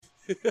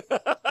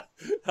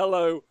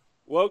Hello,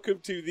 welcome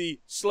to the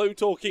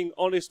slow-talking,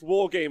 honest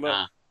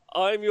wargamer.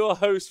 I'm your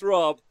host,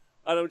 Rob,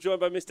 and I'm joined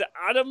by Mr.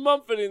 Adam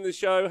Mumford in the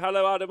show.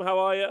 Hello, Adam, how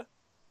are you?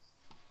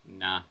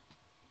 Nah.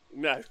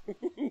 No.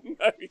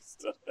 No, he's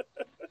not.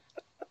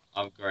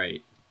 I'm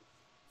great.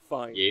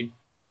 Fine. You?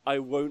 I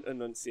won't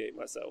enunciate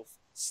myself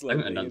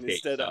slowly, and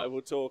instead yourself. I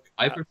will talk.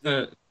 I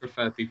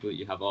prefer people that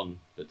you have on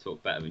that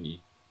talk better than you.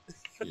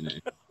 You know,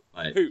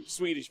 like Who?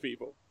 Swedish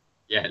people?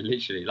 Yeah,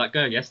 literally. Like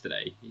girl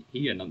yesterday,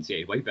 he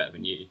enunciated way better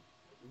than you.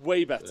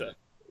 Way better. So,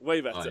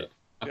 way better. Like,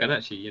 I could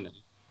actually,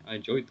 I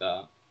enjoyed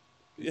that.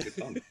 It was good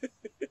fun.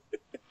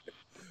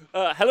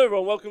 Hello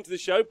everyone, welcome to the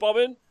show.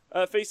 Bobbin,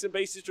 Face and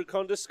Basis,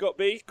 Draconda, Scott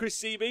B, Chris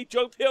CB,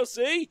 Joe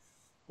PLC.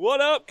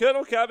 What up,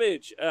 Colonel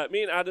Cabbage?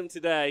 Me and Adam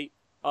today,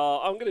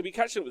 I'm going to be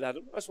catching up with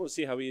Adam. I just want to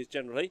see how he is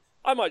generally.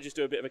 I might just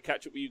do a bit of a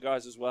catch up with you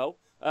guys as well.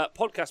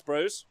 Podcast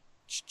bros,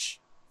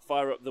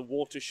 fire up the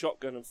water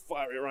shotgun and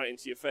fire it right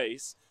into your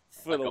face.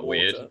 Full of water.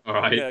 Weird. All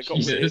right. Yeah, it got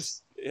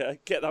Jesus. weird. Yeah,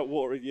 get that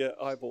water in your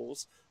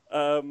eyeballs.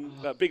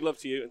 Big love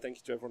to you, and thank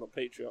you to everyone on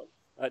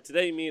Patreon.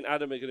 Today, me and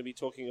Adam are going to be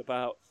talking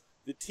about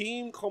the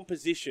team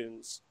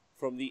compositions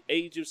from the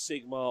Age of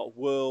Sigmar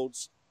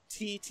Worlds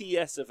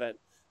TTS event.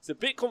 It's a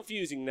bit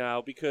confusing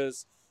now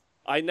because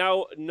I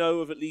now know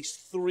of at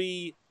least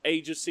 3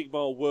 Age of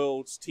Sigmar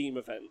Worlds team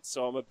events,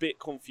 so I'm a bit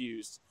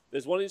confused.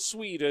 There's one in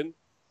Sweden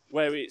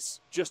where it's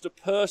just a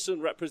person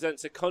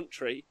represents a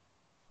country.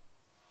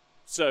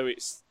 So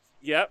it's,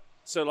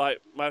 so like,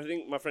 I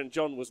think my friend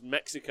John was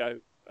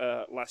Mexico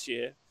last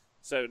year.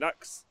 So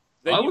that's...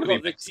 Then I you've would got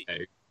be Mexico.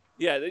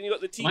 then you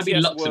got the TTS Might be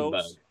Luxembourg.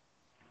 Worlds.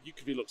 You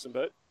could be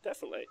Luxembourg,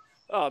 definitely.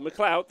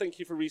 McLeod, thank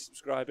you for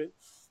resubscribing.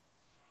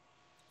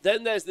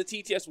 Then there's the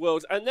TTS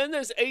Worlds, and then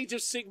there's Age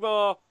of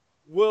Sigmar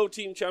World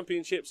Team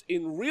Championships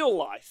in real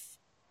life.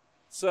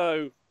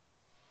 So,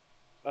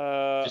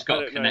 just got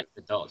to connect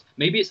the dots.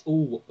 Maybe it's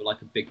all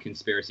like a big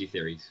conspiracy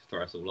theory to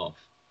throw us all off.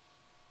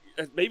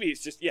 Maybe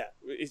it's just,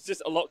 it's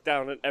just a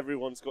lockdown and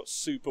everyone's got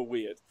super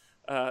weird.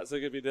 So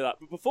we're going to do that.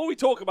 But before we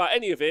talk about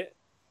any of it,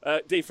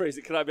 Dave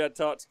Fraser, can I be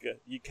Antarctica?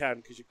 You can,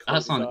 because you're cold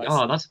as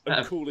ice. That's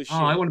better. Cool as shit.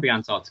 I want to be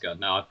Antarctica.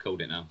 No, I've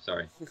called it now.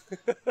 Sorry.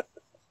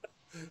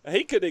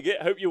 Hey,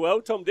 Cadigit, hope you're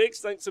well. Tom Diggs,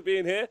 thanks for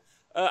being here.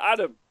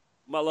 Adam,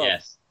 my love.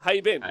 Yes. How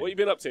you been? Hey. What you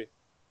been up to?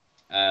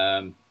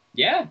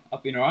 Yeah,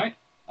 I've been alright.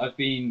 I've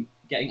been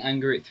getting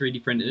angry at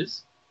 3D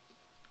printers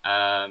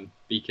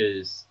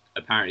because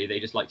apparently they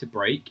just like to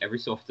break every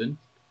so often,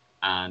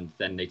 and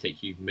then they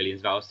take you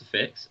millions of hours to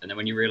fix. And then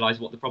when you realise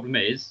what the problem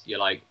is, you're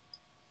like,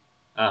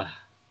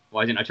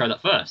 why didn't I try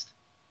that first?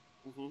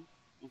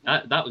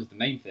 That was the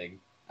main thing.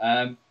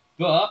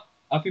 But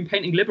I've been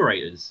painting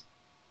Liberators.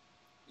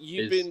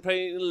 You've been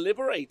painting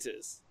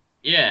Liberators?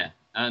 Yeah,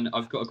 and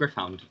I've got a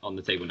Gryph-hound on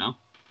the table now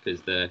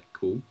because they're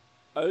cool.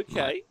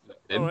 Okay.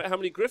 All right. How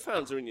many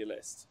Gryph-hounds are in your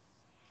list?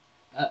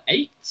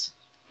 8.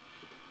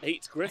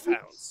 8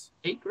 Gryph-hounds?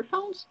 8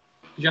 Gryph-hounds?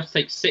 You have to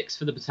take 6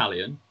 for the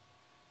battalion,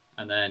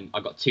 and then I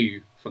liberated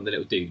 2 from the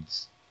little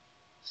dudes.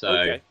 So,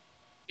 okay.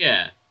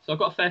 Yeah. So I've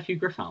got a fair few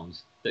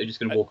Gryph-hounds that are just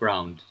going to walk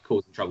around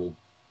causing trouble.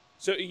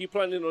 So are you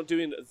planning on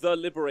doing the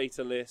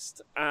Liberator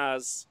list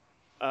as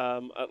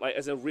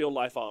as a real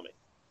life army?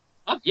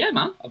 Yeah,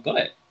 man. I've got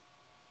it.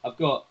 I've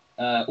got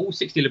all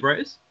 60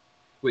 Liberators,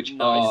 which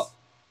are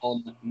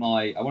on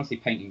my, I want to say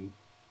painting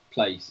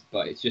place,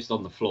 but it's just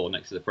on the floor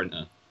next to the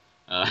printer.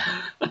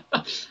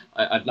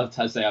 I'd love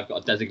to say I've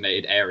got a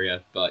designated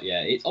area, but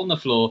yeah, it's on the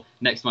floor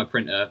next to my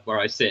printer where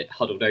I sit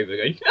huddled over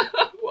going,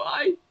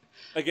 why?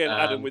 Again,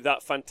 Adam, with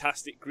that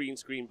fantastic green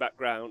screen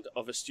background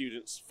of a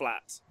student's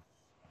flat.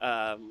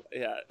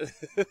 Yeah.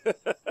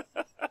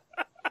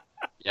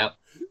 Yep,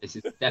 this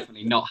is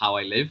definitely not how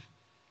I live.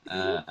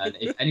 And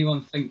if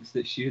anyone thinks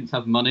that students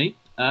have money,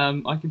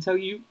 I can tell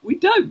you we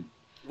don't.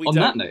 On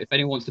that note, if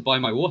anyone wants to buy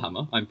my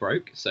Warhammer, I'm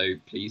broke, so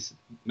please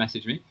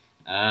message me.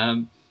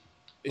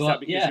 Is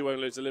that because you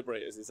own loads of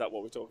Liberators? Is that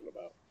what we're talking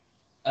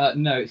about?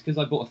 No, it's because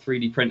I bought a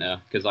 3D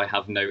printer because I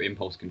have no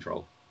impulse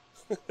control.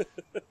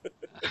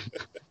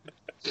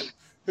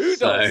 Who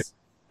does?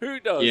 Who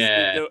does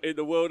Yeah. in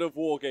the world of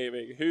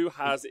wargaming? Who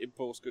has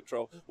impulse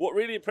control? What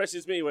really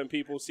impresses me when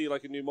people see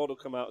like a new model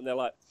come out and they're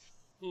like,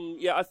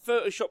 yeah, I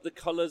photoshopped the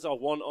colours I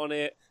want on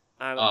it,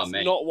 and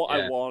it's not what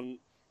I want.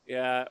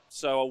 Yeah,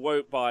 so I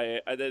won't buy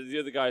it. And then the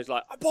other guy's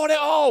like, I bought it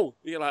all!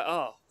 You're like,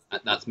 oh.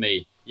 That's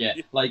me. Yeah,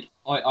 like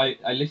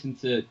I listened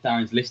to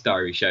Darren's List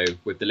Diary show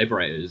with the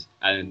Liberators,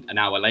 and an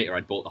hour later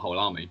I'd bought the whole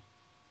army.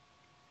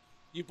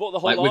 You bought the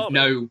whole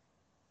army?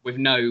 With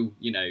no,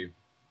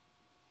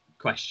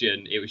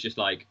 question. It was just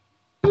like,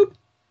 boop,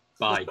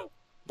 bye.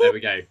 There we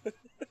go.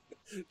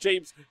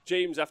 James,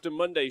 after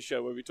Monday's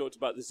show where we talked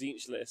about the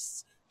Zinch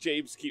lists,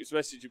 James keeps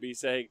messaging me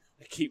saying,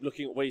 I keep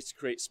looking at ways to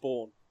create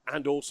Spawn,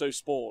 and also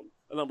Spawn.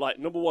 And I'm like,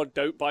 number 1,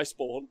 don't buy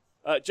Spawn.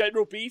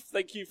 General Beef,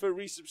 thank you for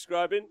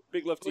resubscribing.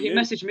 Big love to you. He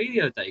messaged me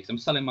the other day because I'm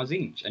selling my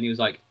Zinch, and he was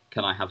like,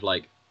 can I have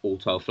like all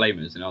 12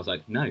 flamers? And I was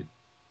like, no.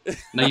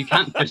 No, you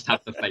can't just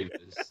have the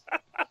flamers.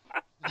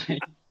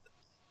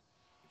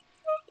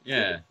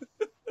 Yeah.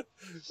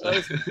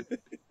 So.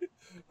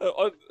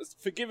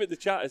 Forgive It, the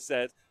chat has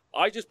said,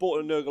 I just bought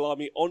a Nurgle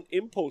army on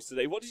impulse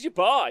today. What did you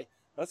buy?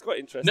 That's quite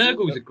interesting.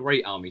 Nurgle's a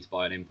great army to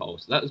buy on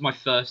impulse. That was my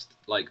first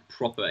like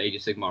proper Age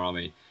of Sigmar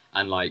army,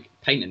 and like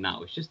painting that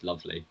was just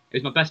lovely. It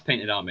was my best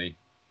painted army.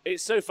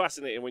 It's so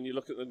fascinating when you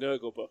look at the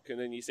Nurgle book and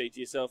then you say to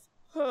yourself,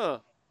 huh,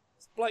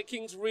 Blight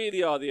Kings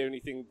really are the only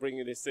thing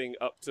bringing this thing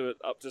up to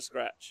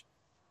scratch.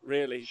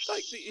 Really.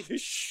 Like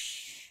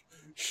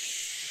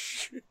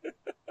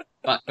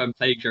Back when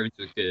Plague Drones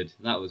were good,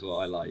 that was what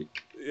I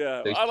like.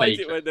 Yeah, Those I liked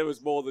it Plague when there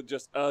was more than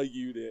just a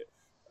unit.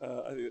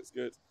 I think it's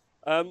good.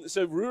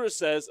 So Rura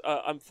says,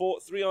 I'm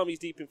 3 armies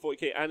deep in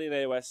 40k and in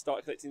AoS,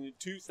 start collecting in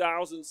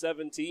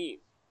 2017.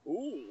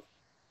 Ooh.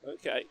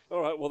 Okay.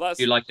 All right. Well, that's,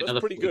 you like that's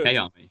another pretty 40k good.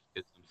 army?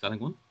 Because I'm selling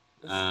one.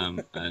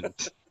 And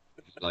if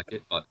you like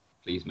it, but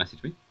please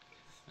message me.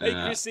 Hey,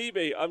 Chris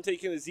CB, I'm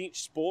taking a Zinch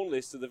spawn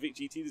list to the Vic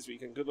GT this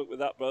weekend. Good luck with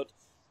that, bud.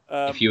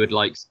 If you would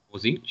like more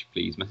Zinch,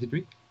 please message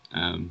me.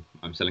 I'm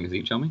selling a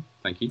Zinch army.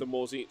 Thank you. The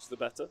more Zinch, the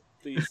better.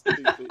 Please,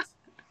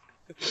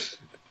 please.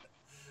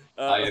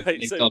 I've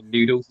lived on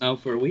noodles now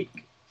for a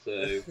week,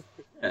 so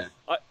yeah.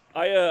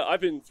 I've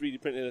been 3D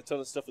printing a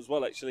ton of stuff as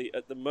well, actually,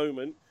 at the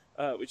moment,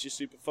 which is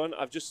super fun.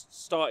 I've just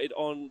started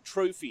on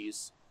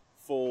trophies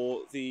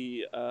for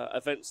the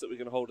events that we're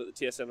going to hold at the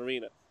TSN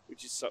Arena,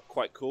 which is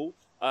quite cool.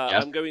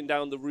 I'm going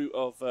down the route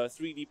of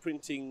 3D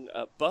printing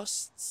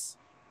busts.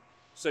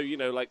 So, you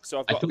know, like, so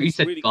I've got. I thought you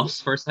said really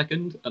bus for a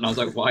second, and I was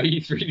like, "Why are you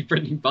 3D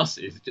printing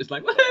buses?" Just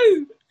like,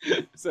 woohoo!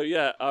 So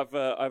yeah,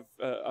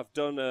 I've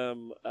done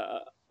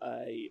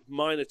a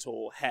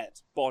Minotaur head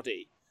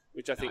body,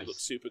 which I think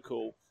looks super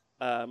cool,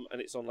 and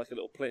it's on like a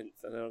little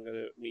plinth, and then I'm going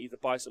to either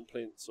buy some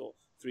plinths or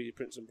 3D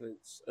print some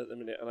plinths at the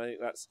minute, and I think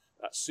that's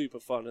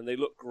super fun, and they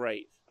look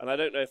great. And I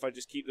don't know if I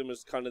just keep them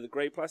as kind of the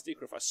grey plastic,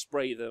 or if I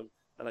spray them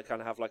and I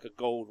kind of have like a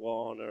gold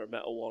one or a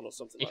metal one or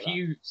something like that. If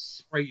you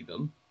spray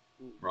them,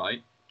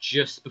 right,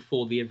 just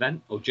before the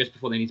event or just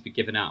before they need to be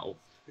given out,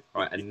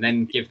 right, and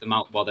then give them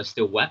out while they're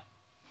still wet.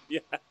 Yeah,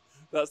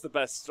 that's the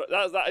best.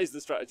 That is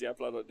the strategy I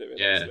plan on doing.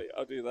 Yeah. Actually,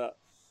 I'll do that.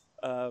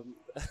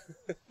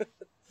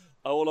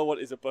 All I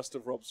want is a bust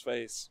of Rob's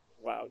face.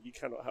 Wow, you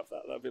cannot have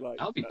that. That'd be like.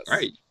 That'd be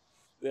great.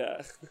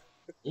 Yeah.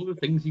 All the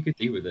things you could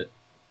do with it.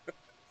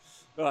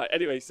 All right.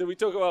 Anyway, so we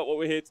talk about what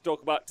we're here to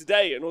talk about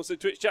today, and also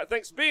Twitch chat.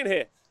 Thanks for being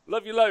here.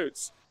 Love you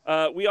loads.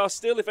 We are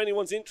still, if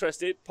anyone's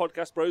interested,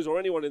 Podcast Bros or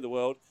anyone in the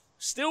world,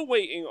 still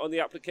waiting on the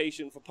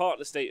application for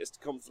partner status to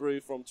come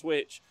through from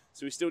Twitch.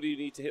 So we still do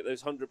need to hit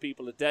those 100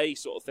 people a day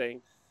sort of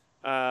thing.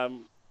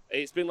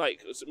 It's been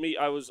like me.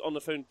 I was on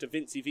the phone to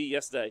Vincey V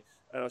yesterday,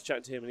 and I was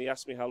chatting to him, and he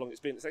asked me how long it's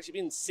been. It's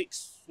actually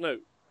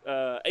been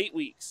 8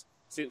 weeks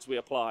since we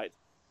applied,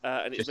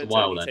 and it's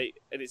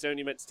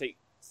only meant to take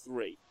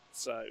 3.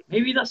 So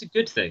maybe that's a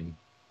good thing.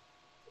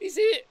 Is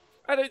it?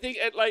 I don't think.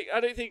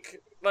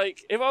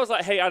 If I was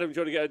like, "Hey Adam, do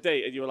you want to get a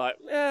date?" and you were like,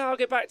 "Yeah, I'll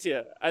get back to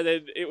you," and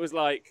then it was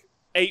like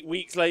 8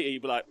 weeks later,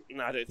 you'd be like,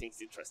 "No, I don't think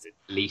he's interested."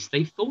 At least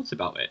they thought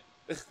about it.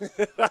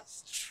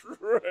 That's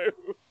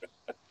true.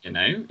 You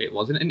know, it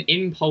wasn't an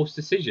impulse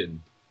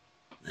decision.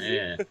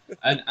 Yeah.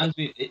 And as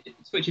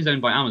Twitch is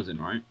owned by Amazon,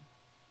 right?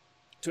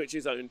 Twitch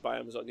is owned by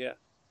Amazon, yeah.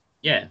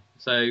 Yeah.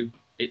 So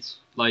it's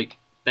like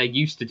they're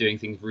used to doing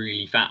things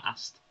really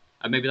fast,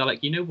 and maybe they're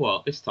like, you know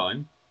what, this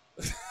time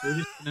we're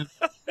just gonna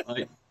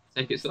like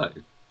take it slow.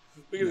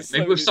 Maybe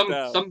with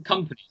some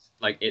companies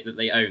like it that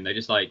they own, they're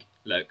just like,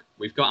 look,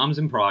 we've got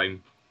Amazon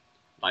Prime,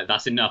 like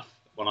that's enough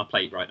on our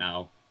plate right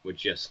now. We're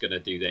just gonna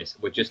do this.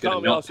 We're just gonna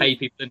not pay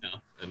people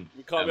enough. And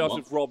we can't be asked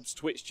with Rob's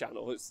Twitch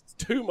channel. It's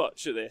too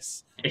much of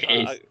this. It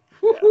is.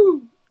 Yeah.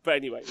 But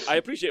anyway, I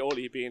appreciate all of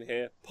you being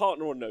here.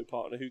 Partner or no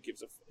partner, who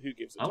gives a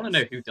I want to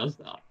know who does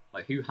that.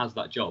 Like, who has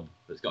that job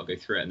that's got to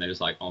go through it, and they're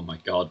just like, oh my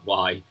god,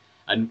 why?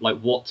 And like,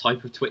 what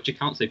type of Twitch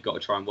accounts they've got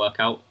to try and work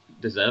out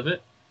deserve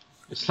it?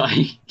 It's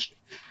like,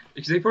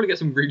 because they probably get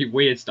some really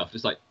weird stuff.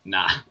 Just like,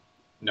 nah,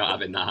 not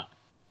having that.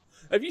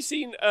 Have you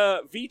seen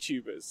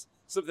VTubers?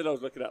 Something I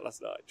was looking at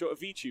last night. Do you know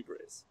what a VTuber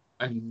is?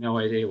 I have no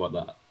idea what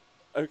that.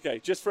 Okay,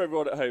 just for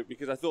everyone at home,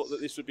 because I thought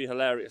that this would be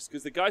hilarious.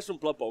 Because the guys from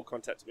Blood Bowl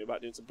contacted me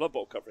about doing some Blood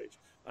Bowl coverage,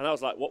 and I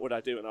was like, "What would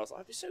I do?" And I was like,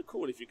 "It'd be so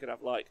cool if you could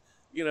have like,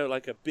 you know,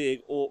 like a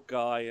big orc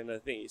guy and a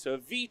thingy." So a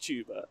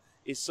VTuber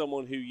is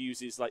someone who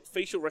uses like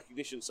facial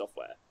recognition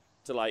software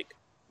to like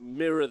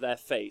mirror their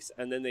face,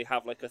 and then they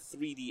have like a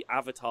 3D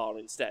avatar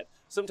instead.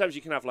 Sometimes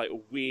you can have like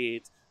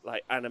weird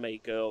like anime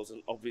girls,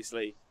 and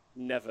obviously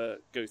never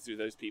go through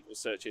those people's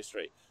search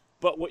history.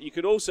 But what you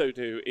could also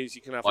do is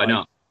you can have. Why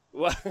not?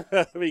 Well,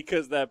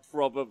 because they're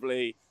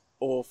probably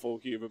awful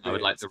human beings. I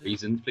would like the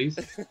reason, please.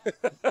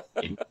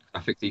 In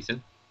graphic detail.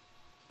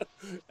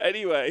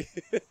 Anyway,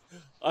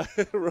 I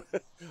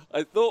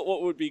thought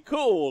what would be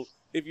cool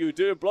if you were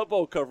doing Blood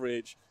Bowl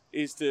coverage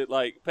is to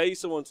like pay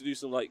someone to do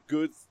some like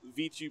good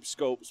VTube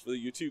sculpts for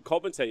your 2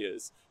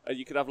 commentators, and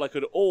you could have like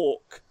an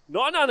orc,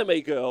 not an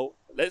anime girl.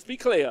 Let's be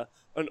clear,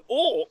 an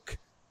orc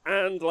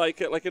and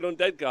like an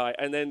undead guy,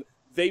 and then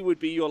they would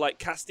be your like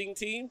casting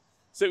team.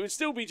 So it would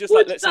still be just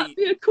like, let's say... Would that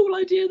be a cool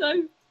idea,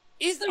 though?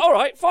 All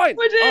right, fine.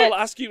 Would it? I'll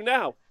ask you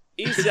now.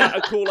 Is that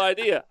a cool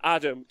idea,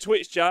 Adam?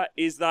 Twitch chat,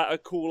 is that a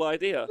cool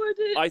idea?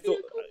 I thought.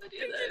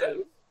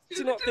 Do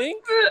you not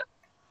think?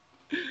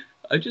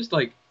 I just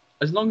like,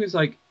 as long as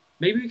like,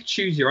 maybe we could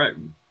choose your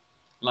own,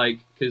 like,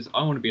 because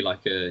I want to be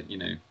like a,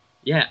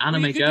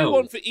 anime you could girl. do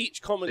one for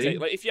each commentator. See?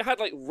 Like if you had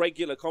like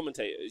regular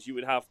commentators, you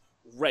would have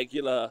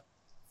regular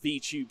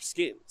VTube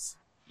skins.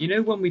 You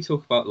know, when we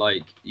talk about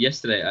like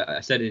yesterday,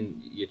 I said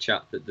in your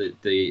chat that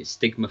the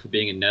stigma for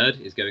being a nerd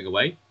is going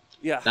away.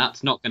 Yeah,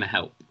 that's not going to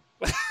help.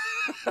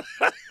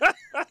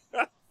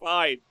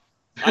 Fine.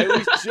 I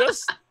was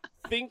just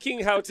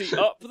thinking how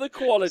to up the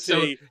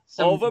quality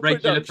of a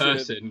regular production.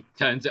 person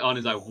turns it on and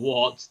is like,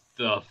 "What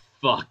the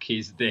fuck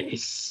is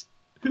this?"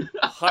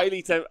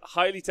 highly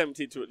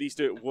tempted to at least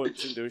do it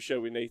once and do a show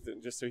with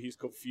Nathan, just so he's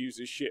confused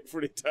as shit for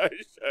an entire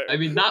show. I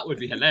mean, that would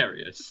be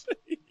hilarious.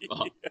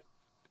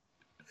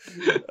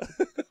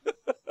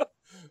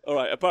 All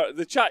right. About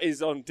the chat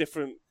is on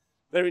different.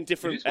 They're in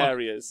different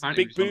areas.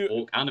 Big boob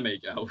orc anime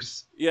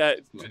girls. Yeah,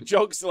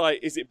 Jog's like,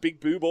 is it big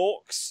boob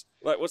orcs?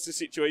 Like, what's the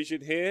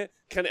situation here?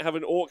 Can it have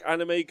an orc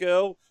anime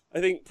girl? I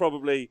think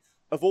probably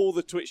of all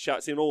the Twitch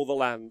chats in all the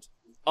land,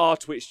 our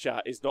Twitch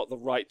chat is not the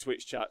right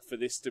Twitch chat for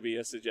this to be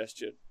a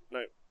suggestion.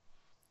 No.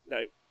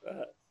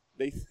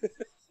 Nathan.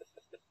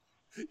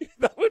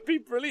 That would be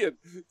brilliant.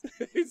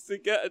 Is to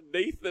get a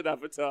Nathan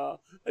avatar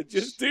and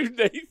just do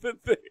Nathan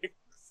things.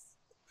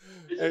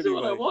 This is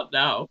what I want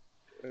now.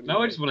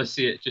 Now I just want to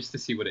see it just to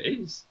see what it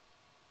is.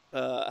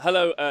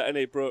 Hello,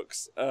 N.A.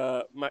 Brooks,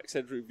 Max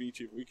Headroom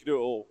VTube. We can do it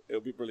all.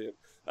 It'll be brilliant.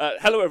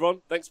 Hello,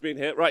 everyone. Thanks for being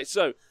here. Right,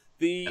 so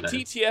the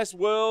TTS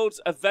Worlds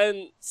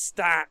event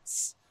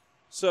stats.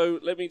 So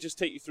let me just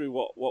take you through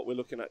what we're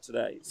looking at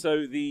today.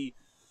 So the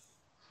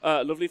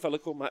lovely fella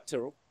called Matt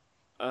Tyrrell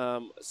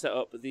set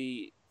up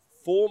the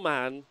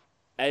 4-man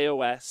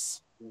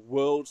AoS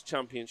World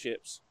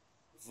Championships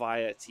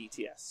via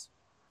TTS.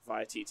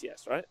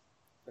 Right?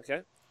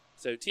 Okay.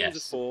 So teams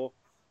of 4.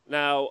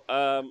 Now,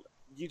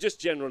 you just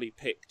generally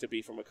pick to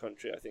be from a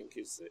country, I think,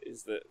 is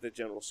the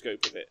general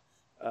scope of it.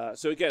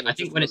 So again, I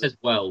think when it says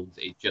world,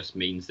 it just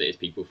means that it's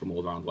people from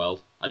all around the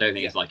world. I don't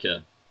think it's like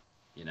a,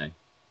 you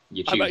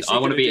choose. I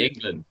want to be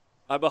England.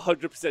 I'm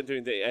 100%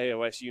 doing the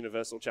AoS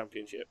Universal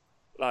Championship.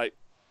 Like,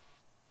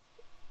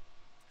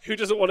 who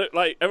doesn't want it?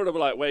 Like, everyone will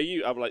be like, where are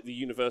you? I'm like, the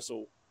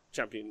Universal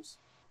Champions,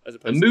 as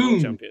opposed to the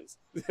World Champions.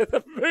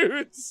 The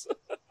moons!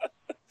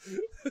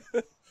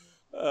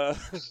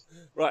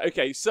 Right,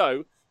 okay,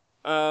 so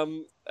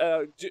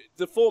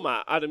the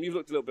format. Adam, you've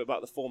looked a little bit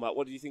about the format.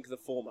 What do you think of the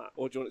format?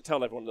 Or do you want to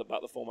tell everyone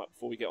about the format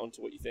before we get on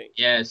to what you think?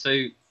 Yeah,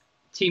 so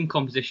team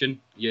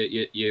composition,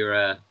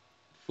 your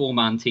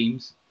 4-man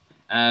teams.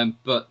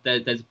 But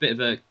there's a bit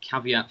of a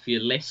caveat for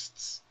your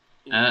lists.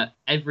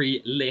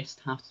 Every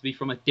list has to be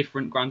from a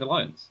different Grand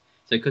Alliance.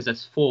 So because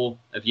there's 4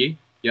 of you,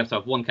 you have to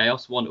have 1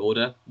 Chaos, 1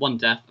 Order, 1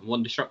 Death, and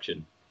 1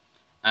 Destruction.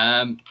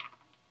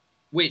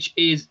 Which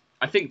is,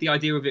 I think the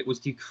idea of it was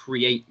to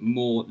create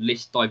more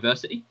list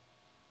diversity.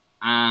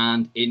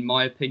 And in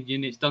my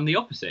opinion, it's done the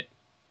opposite.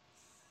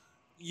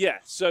 Yeah,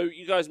 so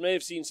you guys may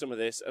have seen some of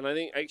this, and I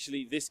think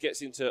actually this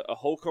gets into a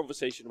whole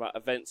conversation about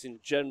events in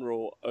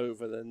general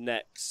over the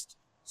next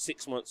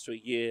 6 months to a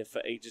year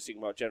for Age of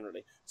Sigmar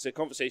generally. So a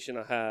conversation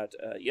I had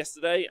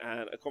yesterday,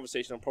 and a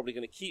conversation I'm probably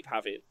going to keep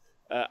having,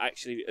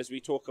 actually, as we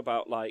talk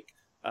about like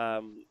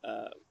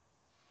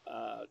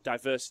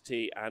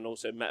diversity and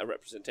also meta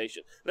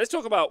representation. Let's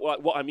talk about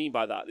what I mean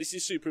by that. This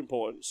is super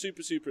important,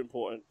 super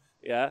important.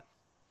 Yeah,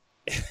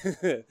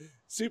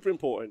 super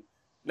important.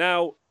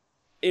 Now,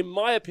 in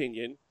my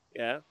opinion,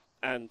 yeah,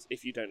 and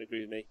if you don't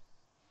agree with me,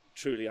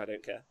 truly I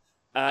don't care.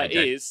 I don't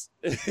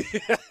know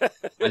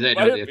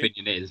what the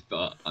opinion is,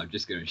 but I'm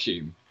just going to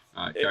assume.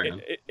 All right, carry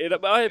on. In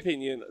my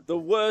opinion, the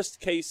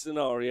worst case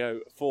scenario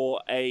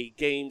for a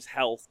game's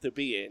health to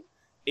be in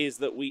is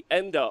that we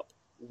end up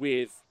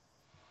with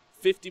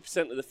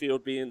 50% of the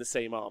field being the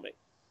same army.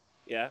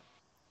 Yeah,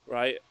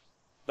 right.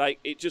 Like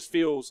it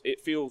feels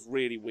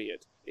really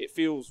weird. It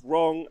feels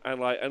wrong,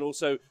 and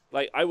also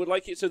I would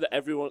like it so that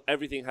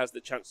everything has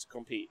the chance to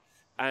compete.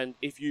 And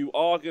if you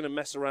are going to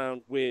mess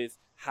around with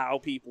how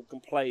people can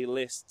play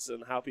lists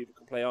and how people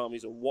can play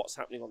armies or what's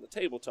happening on the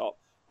tabletop,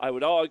 I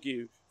would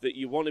argue that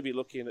you want to be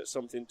looking at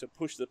something to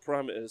push the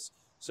parameters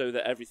so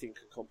that everything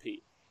can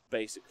compete,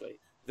 basically,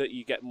 that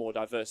you get more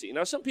diversity.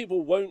 Now, some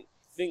people won't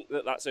think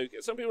that that's okay.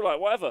 Some people are like,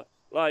 whatever,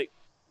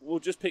 we'll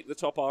just pick the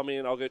top army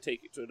and I'll go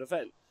take it to an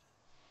event.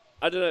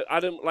 I don't know,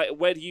 Adam,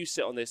 where do you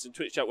sit on this? And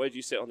Twitch chat, where do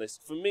you sit on this?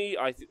 For me,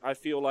 I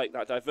feel like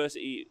that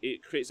diversity,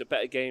 it creates a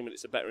better game and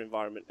it's a better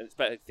environment and it's a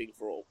better thing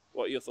for all.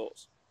 What are your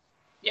thoughts?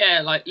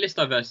 Yeah, list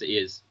diversity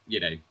is,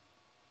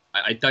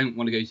 I don't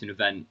want to go to an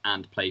event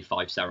and play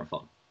 5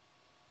 Seraphon.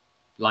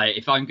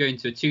 If I'm going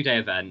to a 2-day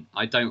event,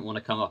 I don't want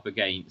to come up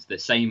against the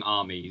same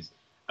armies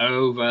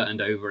over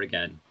and over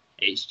again.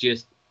 It's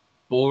just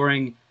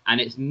boring and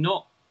it's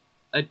not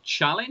a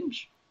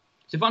challenge.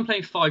 So if I'm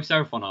playing 5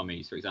 Seraphon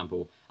armies, for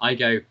example, I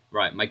go,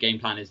 right, my game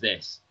plan is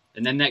this.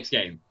 And then next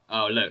game,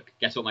 oh, look,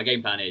 guess what my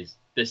game plan is?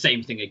 The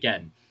same thing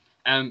again.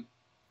 And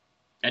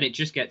it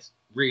just gets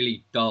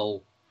really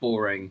dull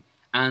boring.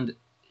 And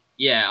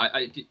yeah,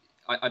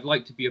 I'd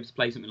like to be able to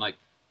play something like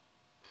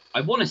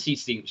I want to see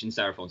Siege and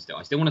Seraphon still.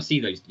 I still want to see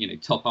those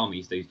top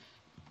armies, those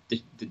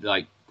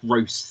like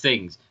gross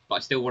things. But I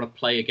still want to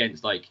play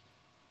against like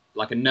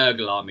a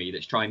Nurgle army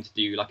that's trying to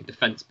do like a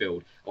defense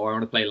build, or I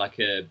want to play like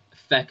a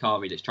Feck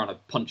army that's trying to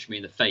punch me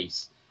in the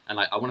face. And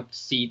like I want to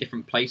see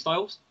different play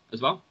styles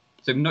as well.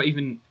 So not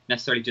even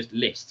necessarily just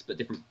lists, but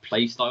different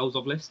play styles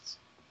of lists.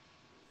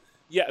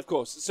 Yeah, of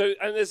course. So,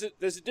 and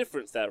there's a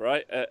difference there,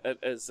 right?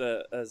 As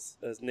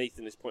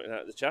Nathan is pointing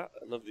out in the chat,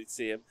 lovely to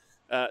see him.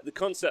 The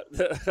concept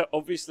that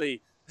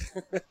obviously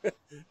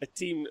a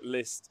team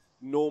list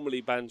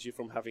normally bans you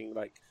from having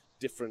like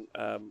different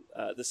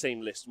the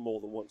same list more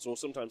than once, or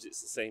sometimes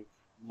it's the same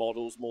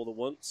models more than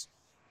once.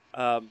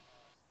 And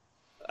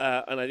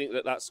I think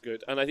that's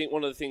good. And I think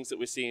one of the things that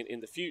we're seeing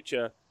in the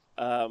future,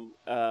 one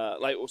of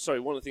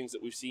the things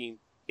that we've seen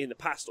in the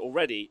past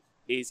already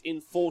is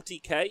in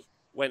 40k.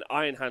 When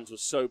Iron Hands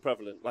was so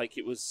prevalent, like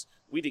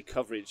we did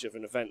coverage of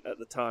an event at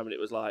the time, and it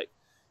was like,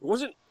 it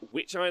wasn't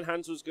which Iron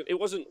Hands was good. It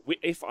wasn't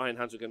if Iron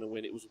Hands were going to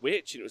win. It was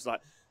which, and it was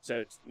like,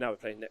 so now we're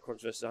playing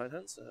Necrons versus Iron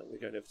Hands. We're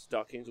going over to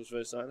Dark Angels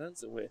versus Iron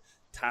Hands, and we're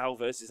Tau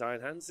versus Iron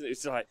Hands, and it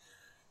was like,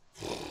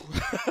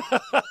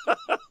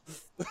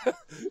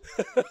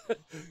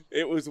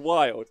 it was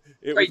wild.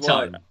 Great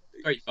time,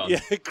 great fun. Yeah,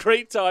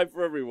 great time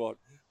for everyone.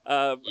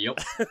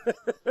 Yep.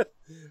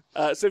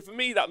 So for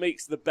me, that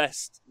makes the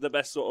best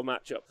sort of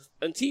matchup.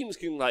 And teams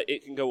can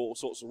it can go all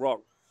sorts of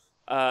wrong.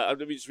 Let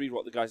me just read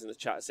what the guys in the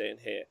chat are saying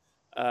here.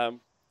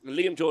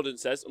 Liam Jordan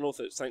says, and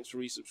also thanks for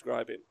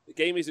resubscribing. The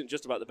game isn't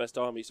just about the best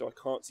army, so I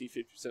can't see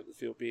 50% of the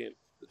field being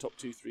the top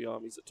 2-3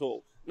 armies at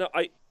all. No,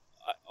 I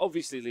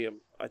obviously,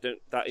 Liam, I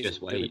don't. That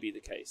isn't going to be the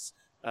case.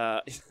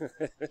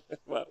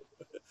 Well,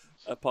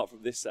 apart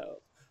from this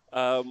setup.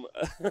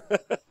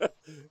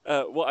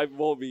 What I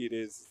more mean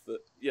is that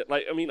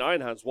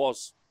Iron Hands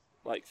was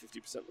like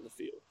 50% of the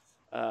field,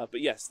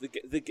 but yes,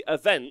 the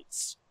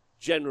events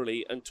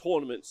generally and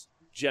tournaments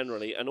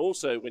generally, and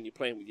also when you're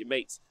playing with your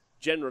mates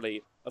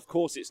generally, of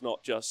course, it's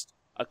not just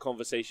a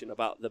conversation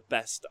about the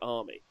best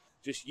army.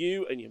 Just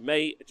you and your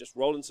mate just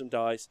rolling some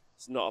dice.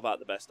 It's not about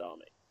the best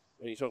army.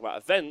 When you talk about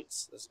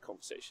events, there's a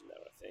conversation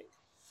there, I think.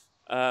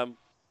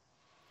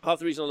 Half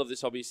the reason I love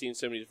this hobby is seeing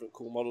so many different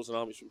cool models and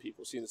armies from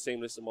people. Seeing the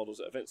same list of models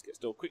at events gets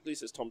dull quickly,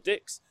 says Tom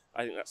Dix.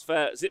 I think that's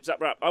fair. Zip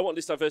Zap Rap. I want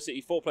list diversity.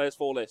 4 players,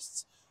 4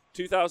 lists.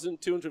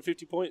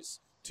 2,250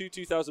 points.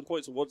 2,000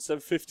 points and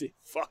 1,750.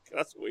 Fuck,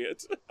 that's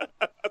weird.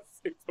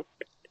 That's super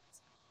weird.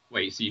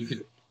 Wait, so you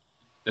could...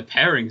 The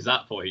pairing's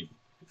that point.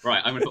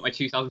 Right, I'm going to put my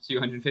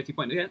 2,250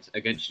 point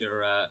against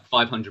your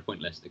 500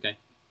 point list, okay?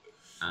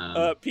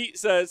 Pete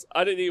says,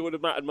 I don't think it would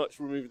have mattered much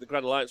removing the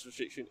Grand Alliance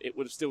restriction. It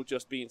would have still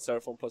just been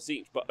Seraphon plus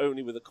Siege, but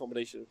only with a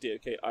combination of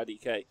DOK,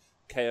 IDK,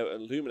 KO,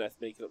 and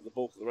Lumineth making up the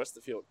bulk of the rest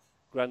of the field.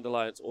 Grand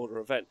Alliance Order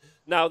event.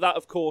 Now, that,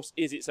 of course,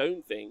 is its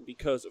own thing,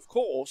 because, of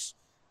course,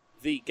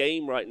 the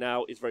game right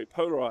now is very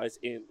polarized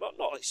in,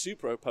 not like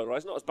super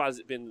polarized, not as bad as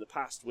it's been in the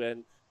past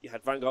when you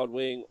had Vanguard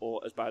Wing,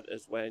 or as bad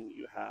as when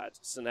you had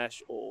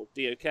Sinesh or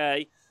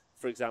DOK,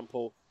 for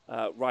example,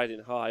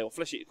 riding high, or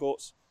Flesh Eater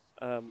Courts.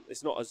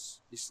 It's not as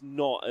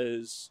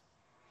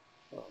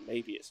well,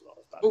 maybe it's not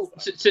as bad. Well,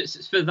 so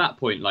for that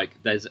point, like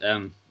there's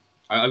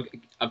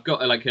I've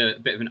got like a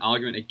bit of an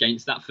argument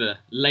against that for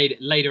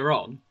later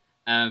on,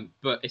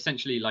 but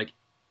essentially like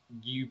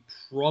you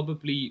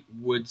probably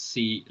would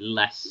see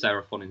less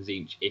Seraphon and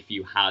Tzeentch if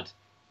you had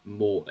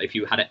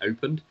it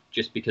opened,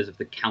 just because of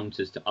the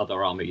counters to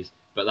other armies.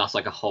 But that's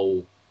like a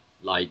whole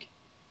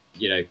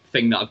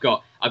thing that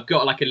I've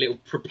got like a little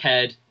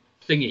prepared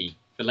thingy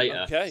for later.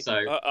 Okay. So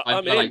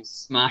I'm gonna like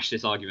smash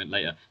this argument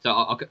later. So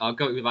I'll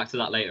go back to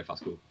that later if that's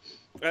cool.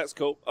 That's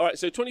cool. All right.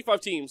 So 25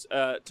 teams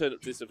turn up to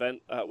this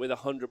event with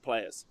 100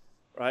 players.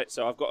 Right.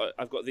 So I've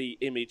got the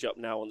image up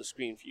now on the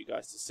screen for you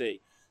guys to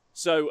see.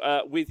 So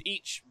with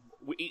each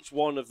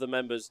one of the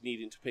members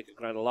needing to pick a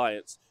Grand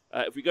Alliance,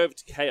 if we go over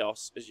to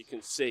Chaos, as you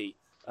can see,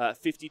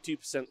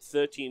 52%,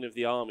 13 of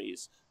the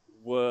armies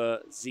were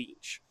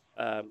Tzeentch.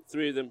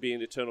 3 of them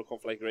being Eternal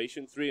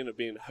Conflagration, 3 of them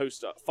being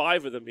Host,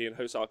 5 of them being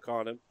Host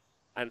Arcanum,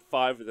 and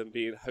 5 of them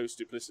being Host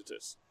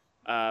Duplicitous.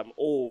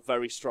 All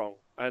very strong.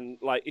 And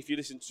like, if you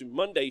listen to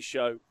Monday's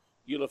show,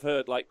 you'll have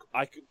heard like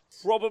I could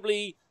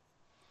probably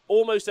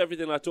almost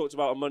everything I talked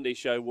about on Monday's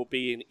show will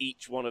be in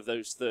each one of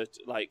those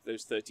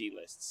 13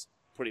 lists,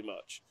 pretty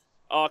much.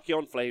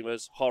 Archeon,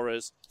 Flamers,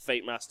 Horrors,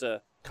 Fate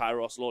Master,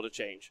 Kairos, Lord of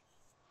Change.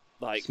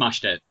 Like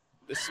smashed it.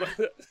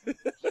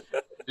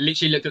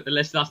 Literally looked at the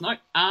list last night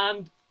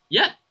and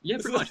yeah,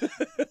 pretty much.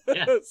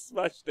 Yeah.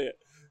 Smashed it.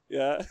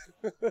 Yeah.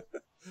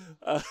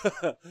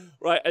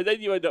 Right, and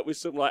then you end up with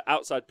some like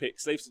outside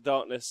picks. Slaves to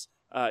Darkness.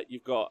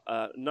 You've got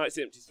Knights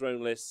of the Empty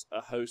Throne list,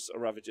 a Host, a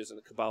Ravagers, and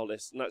a Cabal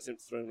list. Knights of the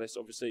Empty Throne list,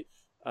 obviously,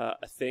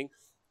 a thing.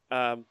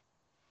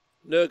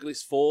 Nurgle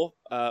is 4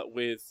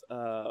 with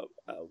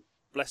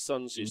Blessed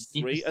Sons is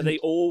 3. Are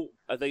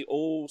they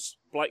all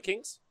Blight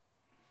Kings?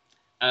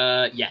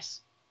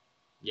 Yes.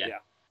 Yeah.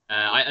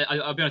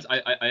 I'll be honest.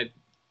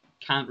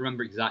 can't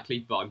remember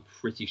exactly, but I'm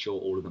pretty sure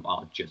all of them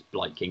are just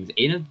Blight Kings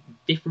in a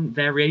different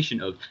variation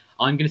of,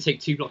 I'm going to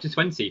take 2 blocks of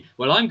 20.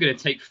 Well, I'm going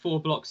to take 4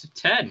 blocks of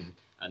 10.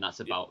 And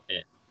that's about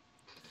it.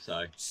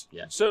 So,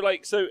 yeah.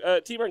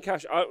 T-Man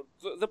Cash,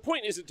 the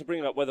point isn't to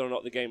bring up whether or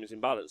not the game is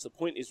imbalanced. The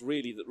point is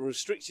really that the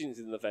restrictions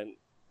in the event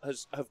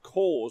have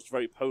caused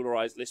very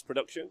polarized list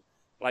production.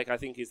 Like, I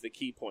think is the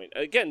key point.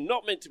 Again,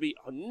 not meant to be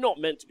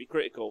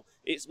critical.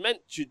 It's meant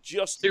to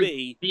just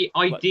be. The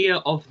idea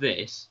of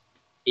this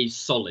is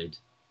solid.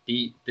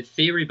 The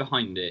theory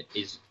behind it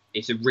is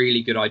it's a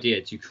really good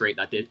idea to create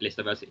that list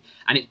diversity,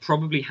 and it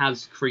probably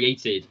has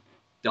created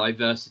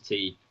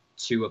diversity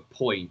to a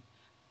point.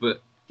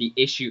 But the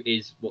issue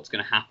is what's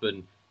going to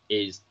happen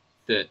is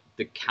that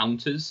the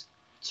counters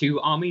to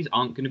armies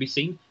aren't going to be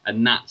seen,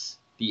 and that's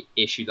the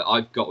issue that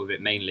I've got with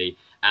it mainly.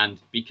 And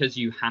because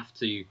you have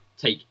to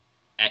take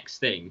X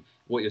thing,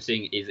 what you're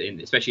seeing is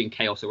especially in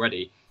Chaos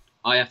already,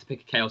 I have to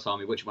pick a Chaos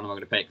army. Which one am I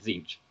going to pick?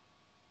 Tzeentch.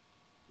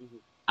 Mm-hmm.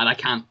 And I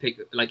can't pick,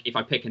 like, if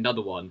I pick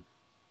another one,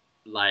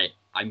 like,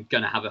 I'm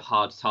going to have a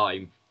hard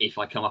time if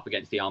I come up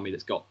against the army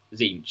that's got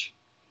Tzeentch.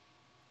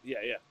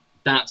 Yeah.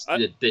 That's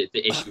the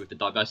issue with the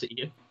diversity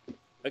here.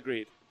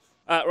 Agreed.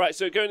 Right,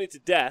 so going into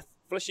Death,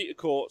 Flesh Eater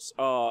Courts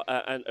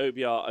and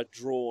OBR are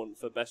drawn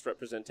for best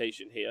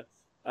representation here.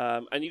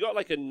 And you got,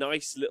 like, a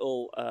nice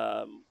little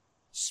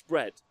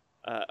spread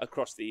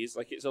across these.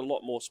 Like, it's a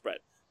lot more spread.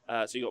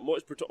 So you got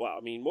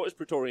Mortis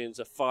Praetorians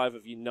are 5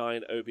 of your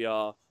 9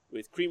 OBR,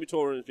 with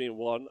Crematorians being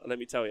 1. And let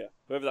me tell you,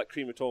 whoever that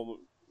Crematorium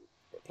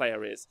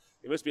player is,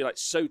 they must be, like,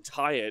 so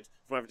tired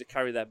from having to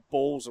carry their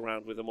balls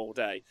around with them all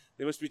day.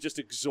 They must be just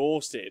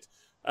exhausted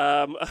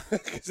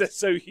because they're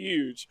so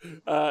huge.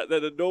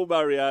 Then a Null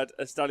Myriad,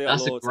 a Staliot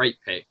That's Lord. A great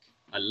pick.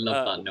 I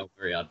love that Null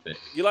Myriad pick.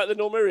 You like the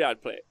Null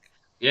Myriad pick?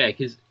 Yeah,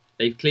 because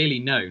they've clearly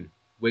known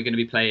we're going to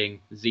be playing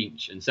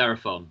Tzeentch and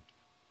Seraphon.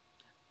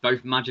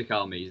 Both magic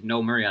armies.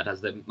 Null Myriad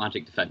has the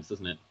magic defense,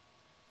 doesn't it?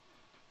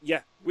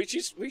 Yeah, which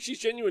is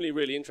genuinely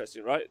really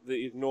interesting, right?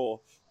 The ignore.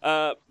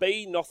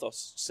 Bay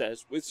Nothos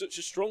says, with such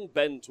a strong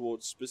bend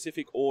towards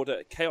specific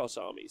order chaos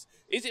armies,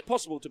 is it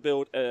possible to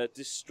build a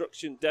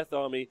destruction death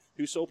army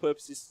whose sole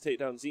purpose is to take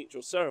down Tzeentch or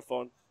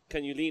Seraphon?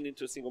 Can you lean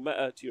into a single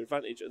meta to your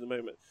advantage at the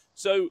moment?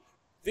 So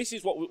this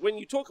is what, when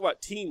you talk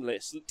about team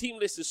lists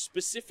are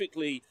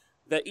specifically,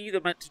 they're either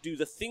meant to do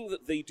the thing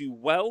that they do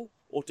well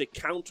or to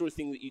counter a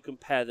thing that you can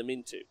pair them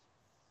into.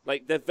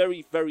 Like, they're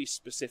very, very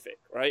specific,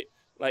 right?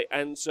 Like,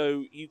 and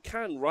so you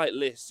can write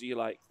lists. You're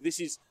like, this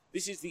is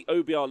the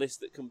OBR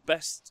list that can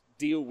best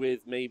deal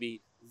with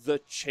maybe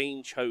the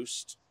change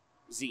host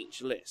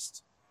Tzeentch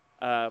list,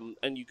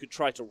 and you could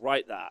try to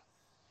write that.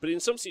 But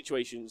in some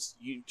situations,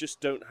 you just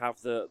don't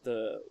have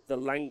the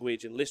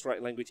language and list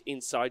writing language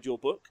inside your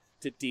book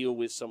to deal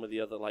with some of the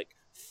other, like,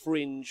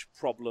 fringe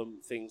problem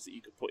things that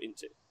you could put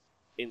into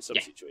in some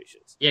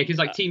situations. Yeah, because,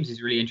 like, teams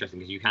is really interesting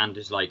because you can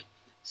just, like,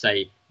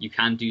 say you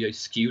can do those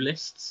skew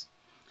lists.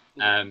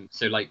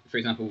 So, like, for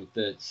example,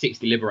 the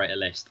 60 Liberator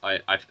list,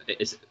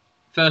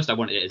 first I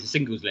wanted it as a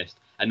singles list,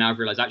 and now I've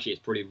realised actually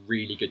it's probably a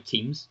really good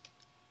teams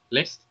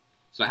list.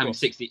 So having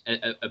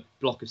a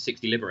block of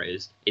 60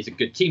 Liberators is a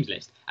good teams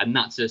list, and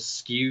that's a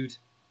skewed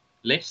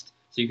list.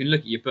 So you can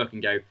look at your book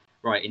and go,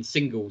 right, in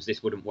singles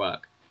this wouldn't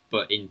work,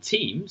 but in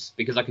teams,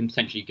 because I can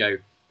potentially go,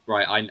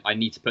 right, I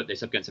need to put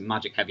this up against a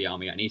magic heavy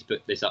army, I need to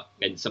put this up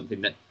against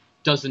something that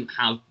doesn't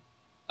have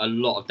a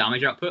lot of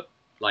damage output.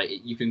 Like,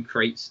 you can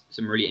create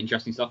some really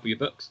interesting stuff with your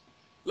books.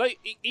 Like,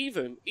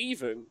 even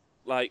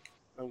like,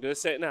 I'm going to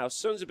say it now,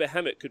 Sons of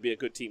Behemoth could be a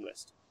good team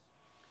list.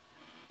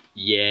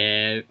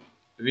 Yeah.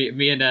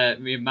 Me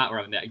and Matt were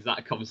having that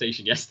exact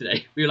conversation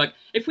yesterday. We were like,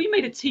 if we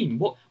made a team,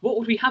 what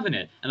would we have in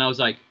it? And I was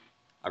like,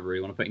 I really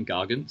want to put in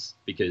Gargants,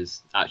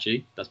 because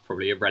actually that's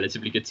probably a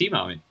relatively good team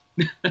army.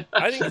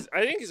 I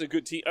think it's a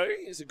good team. I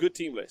think it's a good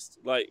team list.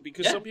 Like,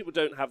 because some people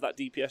don't have that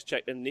DPS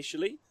check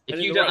initially. If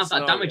you don't have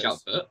that damage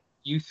output,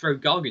 you throw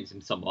Gargants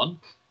into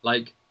someone,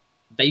 like,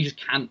 they just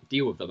can't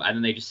deal with them, and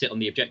then they just sit on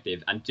the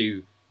objective and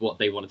do what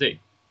they want to do.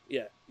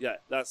 Yeah,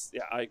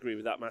 I agree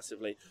with that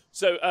massively.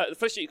 So, the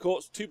Flesh Eater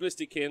Courts, 2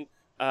 Ballistic-Kin,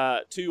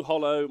 2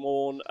 Hollow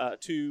Morn,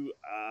 2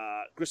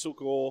 Gristle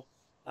Gore.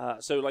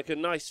 So, like, a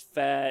nice,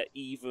 fair,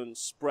 even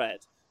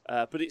spread.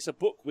 But it's a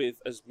book with,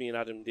 as me and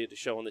Adam did a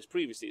show on this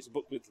previously, it's a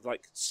book with,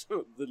 like,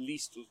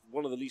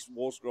 one of the least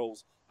war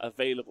scrolls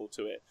available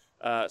to it.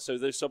 So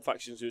those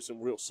sub-factions do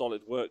some real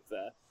solid work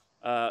there.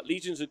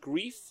 Legions of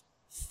Grief,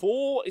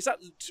 4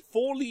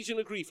 Legion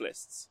of Grief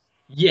lists?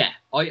 Yeah,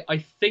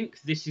 I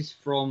think this is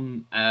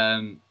from,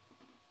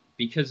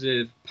 because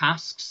of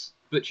Pask's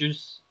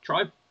Butcher's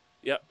tribe.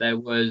 Yep. There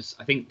was,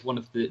 I think, one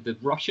of the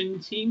Russian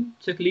team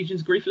took a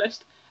Legions of Grief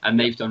list, and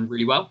they've done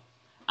really well.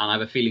 And I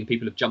have a feeling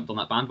people have jumped on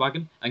that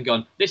bandwagon and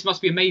gone, this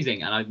must be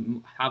amazing. And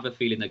I have a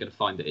feeling they're going to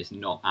find that it's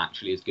not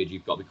actually as good.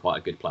 You've got to be quite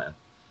a good player.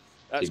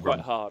 That's quite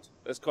hard.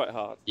 That's quite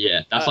hard.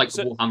 Yeah, that's like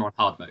Warhammer on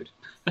hard mode.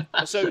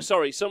 So,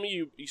 sorry, some of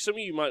you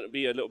might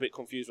be a little bit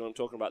confused when I'm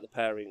talking about the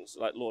pairings,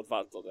 like Lord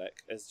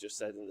Valdodek has just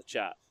said in the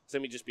chat. So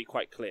let me just be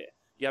quite clear.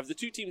 you have the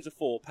 2 teams of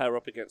 4 pair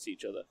up against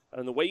each other,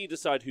 and the way you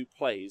decide who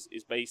plays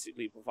is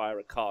basically via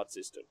a card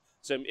system.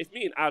 So if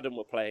me and Adam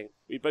were playing,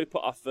 we both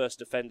put our first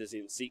defenders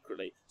in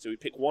secretly. So we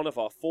pick one of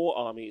our 4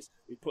 armies,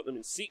 we put them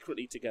in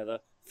secretly together,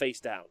 face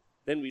down.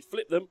 Then we'd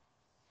flip them,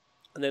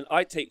 and then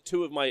I'd take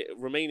 2 of my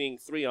remaining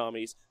 3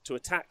 armies to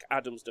attack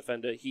Adam's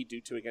defender. He'd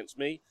do 2 against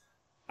me.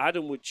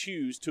 Adam would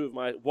choose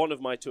one of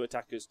my 2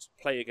 attackers to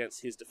play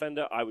against his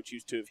defender. I would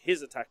choose 2 of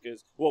his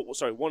attackers.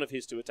 One of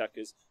his 2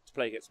 attackers to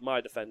play against my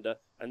defender,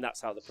 and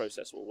that's how the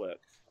process will work.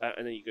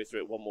 And then you go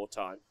through it one more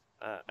time,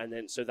 and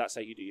then so that's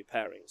how you do your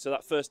pairing. So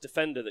that first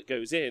defender that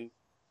goes in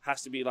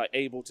has to be like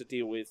able to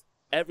deal with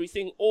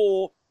everything,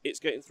 or it's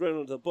getting thrown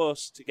under the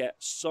bus to get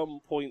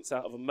some points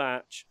out of a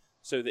match,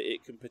 so that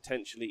it can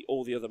potentially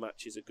all the other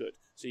matches are good.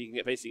 So you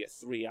can basically get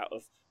 3 out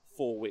of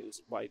 4 wins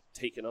by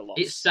taking a loss.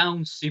 It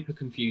sounds super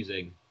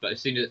confusing, but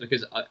as soon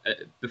as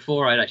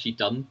before I'd actually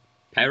done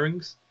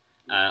pairings,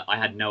 I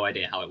had no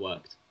idea how it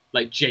worked.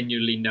 Like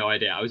genuinely no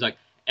idea. I was like,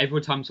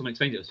 every time someone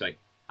explained it,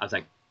 I was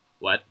like,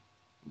 what?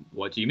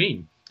 What do you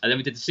mean? And then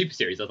we did the Super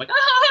Series. I was like,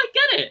 I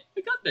get it.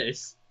 I got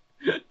this.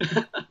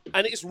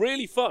 And it's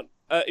really fun.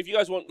 If you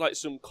guys want like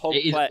some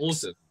complex, it is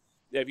awesome.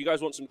 Yeah, if you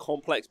guys want some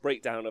complex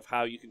breakdown of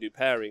how you can do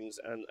pairings,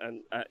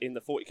 and in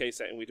the 40k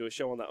setting, we do a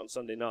show on that on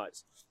Sunday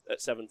nights at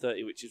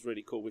 7:30, which is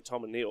really cool with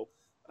Tom and Neil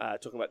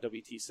talking about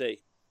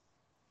WTC.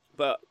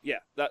 But yeah,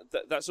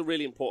 that's a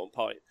really important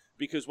point,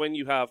 because when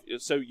you have,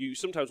 so you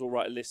sometimes will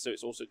write a list, so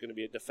it's also going to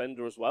be a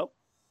defender as well.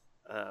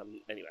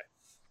 Anyway,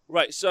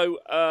 right. So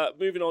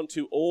moving on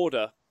to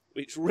order,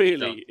 which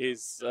really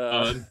is.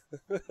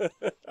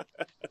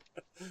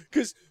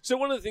 So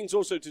one of the things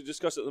also to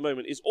discuss at the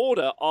moment is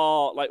Order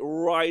are like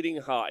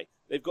riding high.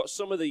 They've got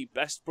some of the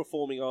best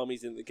performing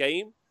armies in the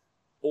game,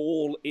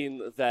 all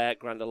in their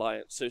Grand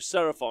Alliance. So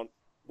Seraphon,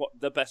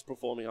 the best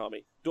performing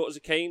army. Daughters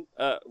of Cain,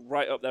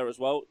 right up there as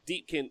well.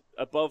 Deepkin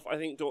above, I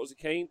think, Daughters of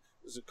Cain.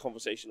 There's a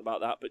conversation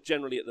about that, but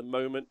generally at the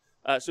moment.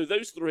 So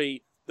those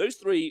three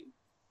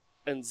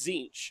and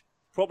Tzeentch,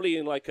 probably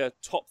in like a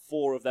top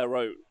 4 of their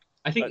own.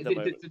 I think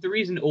the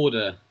reason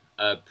Order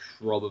are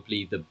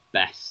probably the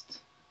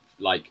best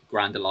like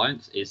Grand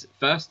Alliance is,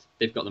 first,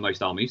 they've got the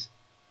most armies,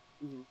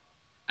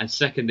 and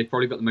second, they've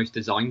probably got the most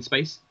design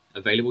space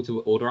available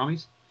to Order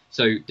armies.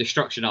 So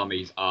destruction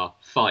armies are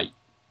fight,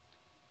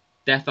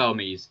 death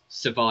armies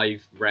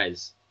survive,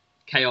 res,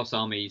 chaos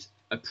armies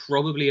are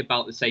probably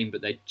about the same,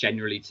 but they're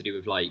generally to do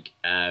with like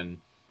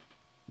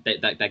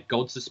their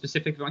gods are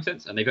specific, if that makes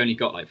sense, and they've only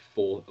got like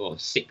 4 or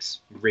 6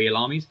 real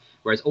armies,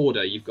 whereas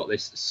Order, you've got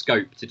this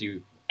scope to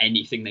do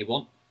anything they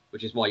want,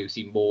 which is why you'll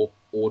see more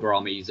Order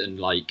armies and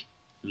like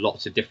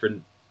lots of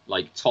different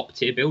like top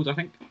tier builds, I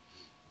think.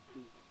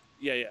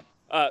 Yeah.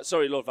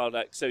 Sorry, Lord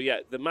Valdek. So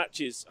yeah, the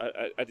matches,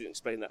 I didn't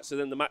explain that. So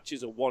then the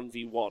matches are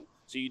 1v1.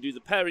 So you do the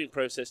pairing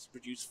process to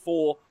produce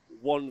 4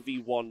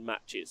 1v1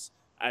 matches.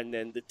 And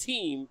then the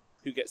team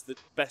who gets the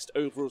best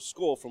overall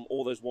score from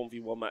all those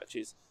 1v1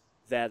 matches,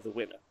 they're the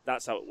winner.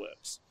 That's how it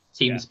works.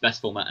 Team's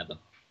best format ever.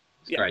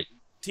 It's great.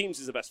 Teams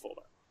is the best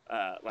format,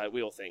 like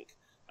we all think.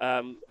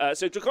 So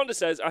Draconda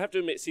says, I have to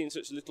admit, seeing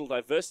such little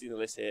diversity in the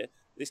list here,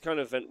 this kind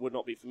of event would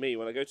not be for me.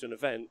 When I go to an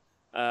event,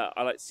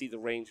 I like to see the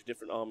range of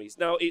different armies.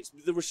 Now, it's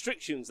the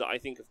restrictions that I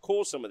think have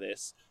caused some of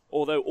this,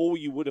 although all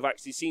you would have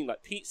actually seen,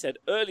 like Pete said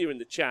earlier in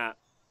the chat,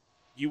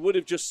 you would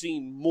have just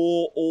seen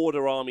more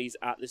Order armies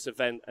at this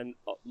event and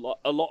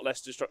a lot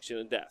less destruction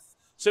and death.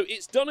 So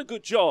it's done a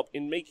good job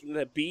in making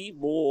there be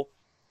more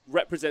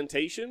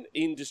representation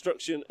in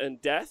destruction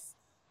and death,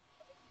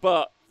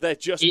 but they're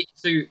just...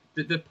 So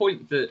the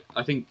point that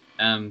I think...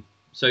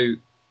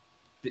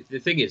 The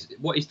thing is,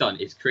 what he's done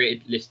is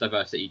created list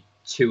diversity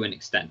to an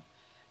extent.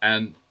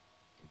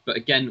 But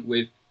again,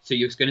 so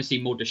you're going to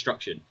see more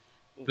destruction.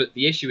 But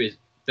the issue is,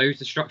 those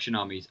destruction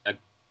armies are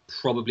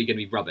probably going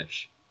to be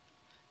rubbish.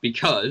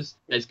 Because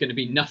there's going to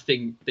be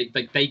nothing...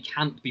 They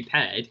can't be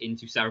paired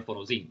into Seraphon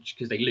or Tzeentch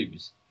because they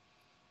lose.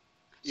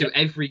 So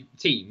every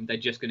team, they're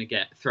just going to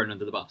get thrown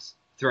under the bus.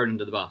 Thrown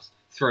under the bus.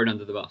 Thrown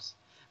under the bus.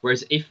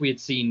 Whereas if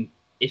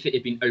it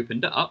had been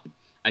opened up,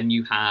 and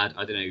you had,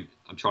 I don't know,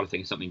 I'm trying to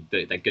think of something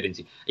that they're good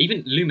into.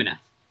 Even Lumineth.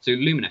 So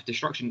Lumineth,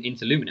 destruction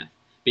into Lumineth.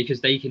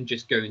 Because they can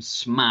just go and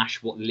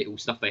smash what little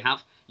stuff they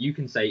have. You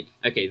can say,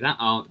 okay,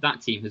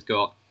 that team has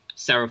got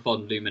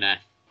Seraphon, Lumineth,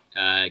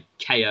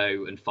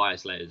 KO, and Fire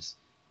Slayers.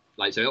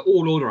 Like, so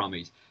all Order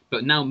armies.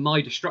 But now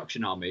my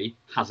destruction army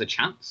has a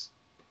chance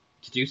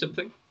to do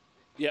something.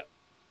 Yeah.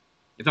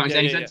 If that makes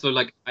any sense. So,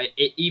 like,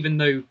 even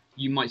though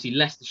you might see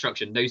less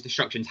destruction, those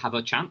destructions have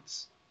a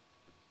chance.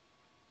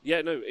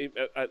 Yeah, no,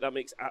 that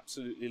makes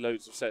absolutely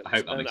loads of sense. I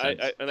hope that makes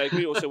sense. And I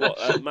agree also what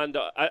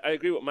I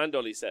agree what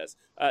Mandoli says.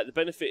 The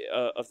benefit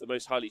of the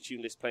most highly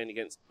tuned list playing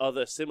against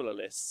other similar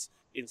lists,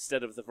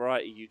 instead of the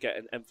variety, you get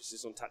an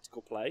emphasis on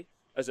tactical play,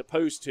 as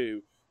opposed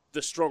to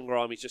the stronger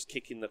armies just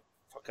kicking the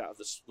fuck out of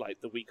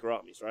the weaker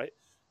armies, right?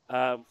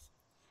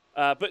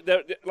 But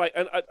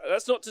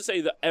that's not to say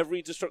that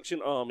every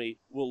destruction army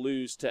will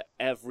lose to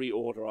every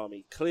Order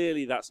army.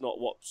 Clearly, that's not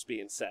what's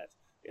being said.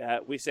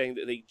 We're saying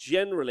that they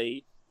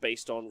generally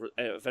based on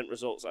event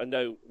results. I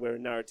know we're a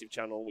narrative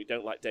channel and we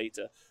don't like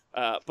data,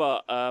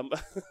 but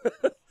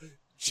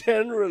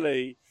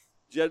generally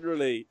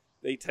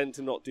they tend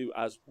to not do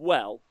as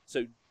well.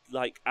 So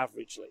like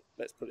averagely,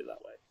 let's put it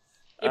that way.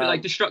 Yeah, but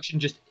like destruction,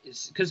 just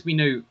because we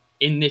know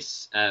in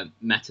this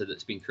meta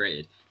that's been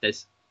created,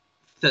 there's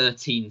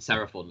 13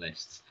 Seraphon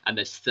lists and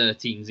there's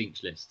 13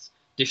 Zinch lists.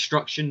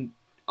 Destruction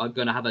are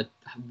going to have a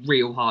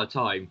real hard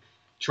time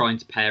trying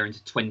to pair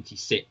into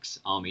 26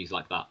 armies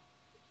like that.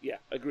 Yeah,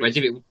 agreed.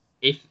 Whereas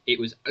if it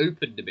was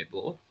opened a bit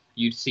more,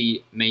 you'd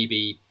see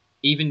maybe,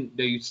 even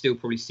though you'd still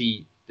probably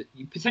see,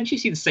 you potentially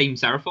see the same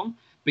Seraphon,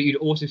 but you'd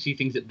also see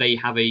things that they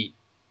have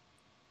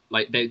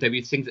there'd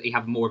be things that they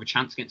have more of a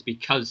chance against,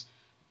 because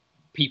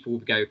people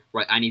would go,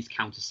 right, I need to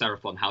counter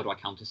Seraphon. How do I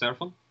counter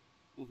Seraphon?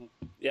 Mm-hmm.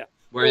 Yeah.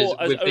 Whereas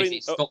with this,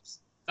 it stops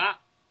that.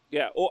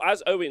 Yeah, or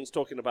as Owen's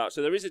talking about,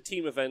 so there is a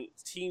teams event,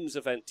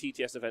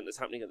 TTS event that's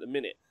happening at the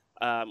minute,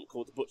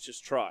 called the Butcher's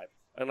Tribe.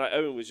 And like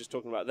Owen was just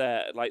talking about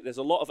there, like there's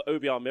a lot of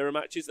OBR mirror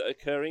matches that are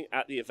occurring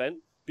at the event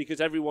because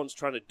everyone's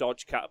trying to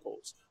dodge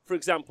catapults. For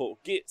example,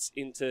 Gits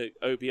into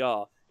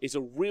OBR is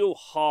a real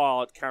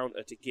hard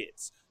counter to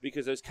Gits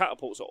because those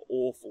catapults are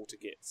awful to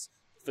Gits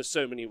for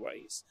so many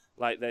ways.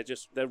 Like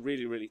they're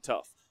really, really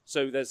tough.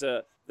 So there's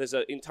an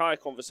entire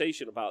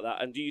conversation about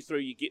that. And do you throw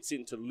your Gits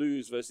in to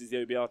lose versus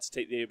the OBR to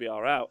take the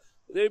OBR out?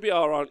 The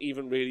OBR aren't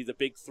even really the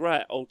big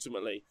threat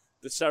ultimately.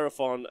 The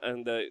Seraphon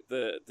and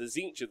the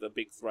Zinch are the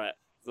big threat.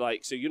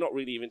 Like, so you're not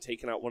really even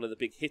taking out one of the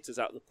big hitters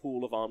out of the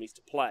pool of armies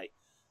to play.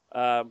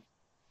 So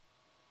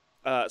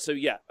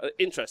yeah,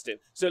 interesting.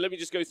 So let me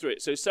just go through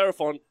it. So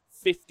Seraphon,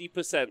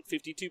 50%,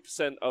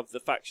 52% of the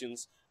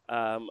factions.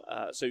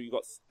 So you've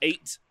got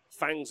 8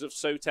 Fangs of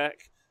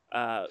Sotek,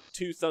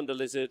 2 Thunder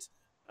Lizard,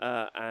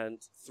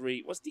 and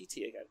 3. What's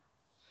DT again?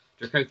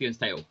 Dracothian's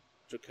Tail.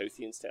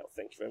 Dracothian's Tail.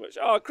 Thank you very much.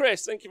 Oh,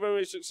 Chris, thank you very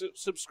much for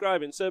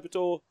subscribing.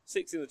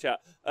 Serpator6 in the chat.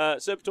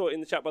 Serpator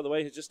in the chat, by the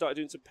way, has just started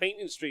doing some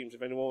painting streams.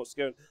 If anyone wants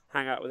to go and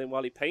hang out with him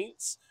while he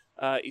paints,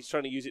 he's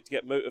trying to use it to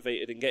get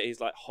motivated and get his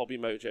like hobby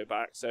mojo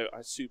back. So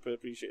I super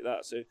appreciate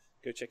that. So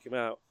go check him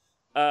out.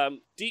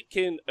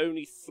 Deepkin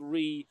only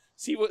 3.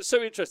 See what's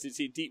so interesting?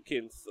 See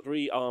Deepkin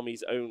 3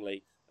 armies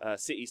only.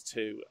 Cities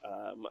 2.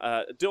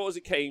 Daughters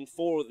of Cain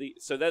 4 of the.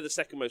 So they're the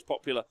second most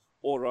popular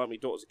Order army.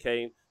 Daughters of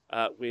Cain.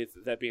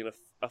 With there being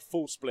a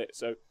full split.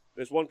 So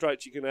there's 1 Dry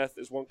Chiganeth,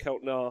 there's 1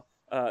 Keltnar,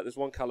 there's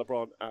 1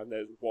 Calibron, and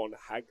there's 1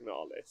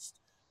 Hagnar list.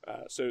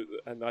 So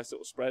a nice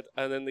little spread.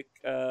 And then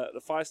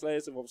the Fire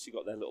Slayers have obviously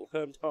got their little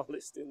Hermdar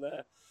list in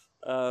there.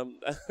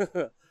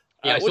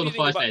 Yeah, I saw the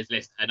Fire Slayers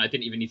list, and I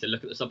didn't even need to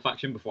look at the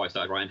sub-faction before I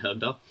started writing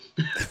Hermdar.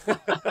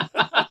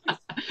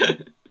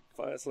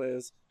 Fire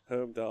Slayers,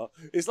 Hermdar.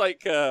 It's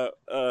like, so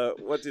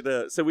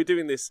we're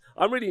doing this.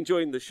 I'm really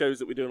enjoying the shows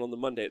that we're doing on the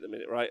Monday at the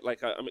minute, right?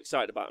 Like, I'm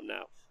excited about them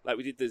now. Like,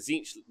 we did the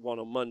Zinch one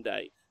on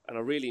Monday, and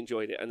I really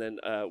enjoyed it. And then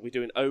we're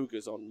doing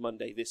Ogres on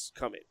Monday this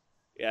coming.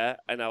 Yeah?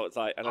 And I was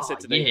like, and I said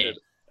to Nathan,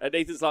 and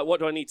Nathan's like,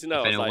 what do I need to know?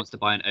 If anyone wants to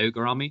buy an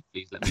Ogre army,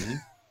 please let me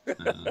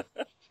know.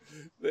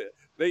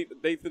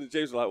 Nathan and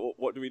James were like,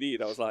 what do we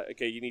need? I was like,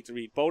 okay, you need to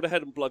read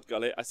Boulderhead and Blood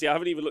Gullet. I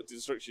haven't even looked at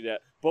the structure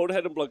yet.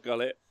 Boulderhead and Blood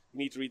Gullet. You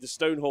need to read the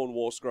Stonehorn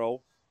War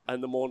Scroll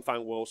and the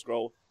Mournfang War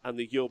Scroll and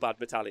the Yulbad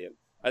Battalion.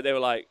 And they were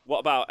like, what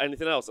about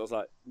anything else? I was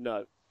like,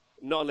 no.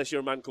 Not unless you're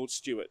a man called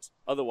Stuart.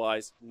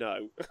 Otherwise,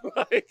 no.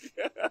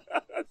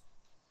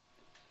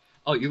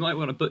 Oh, you might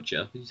want a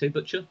Butcher. Did you say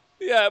Butcher?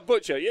 Yeah,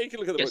 Butcher. Yeah, you can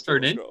look at the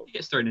Butcher Scroll. He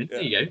gets thrown in. Yeah.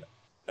 There you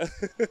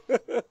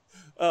go.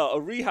 A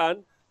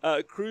Rehan,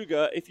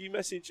 Kruger, if you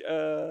message,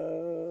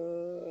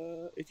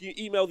 if you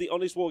email the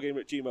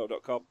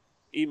honestwargamer@gmail.com,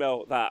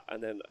 email that,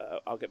 and then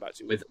I'll get back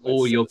to you with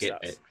all your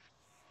Git picks.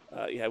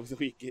 Yeah, with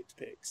all your Git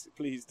picks.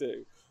 Please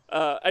do.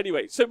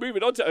 Anyway, so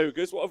moving on to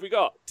Ogres, what have we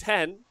got?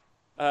 10.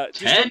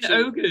 10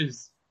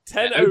 Ogres.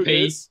 10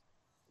 Ogres.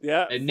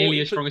 Yeah. They're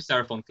nearly as strong as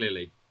Seraphon,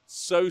 clearly.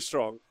 So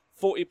strong.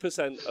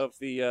 40% of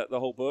the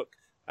whole book.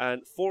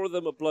 And 4 of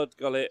them are Blood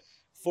Gullet.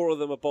 4 of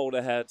them are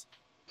Boulderhead.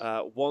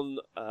 One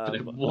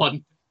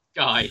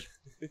guy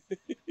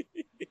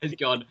has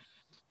gone,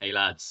 hey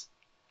lads,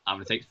 I'm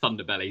going to take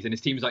Thunderbellies. And his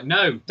team's like,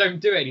 no,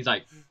 don't do it. And he's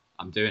like,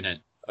 I'm doing it.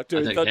 I'm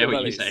doing I don't care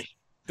what you say.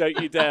 Don't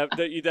you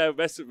dare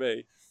mess with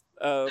me.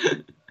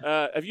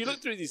 Have you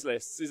looked through these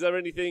lists? Is there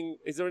anything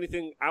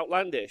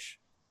outlandish?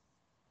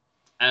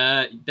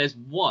 There's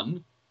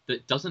one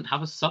that doesn't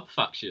have a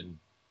sub-faction.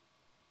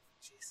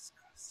 Jesus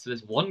Christ. So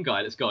there's one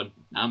guy that's gone,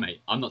 nah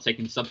mate, I'm not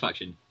taking the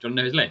sub-faction. Do you want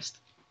to know his list?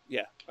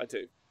 Yeah, I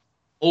do.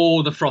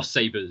 All the Frost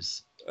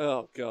Sabers.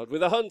 Oh god,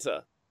 with a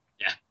hunter?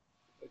 Yeah.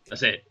 Okay.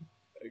 That's it.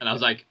 Okay. And I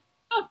was like,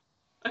 oh,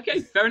 okay,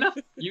 fair enough.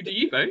 You do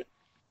you, vote.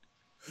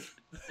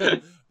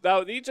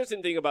 Now, the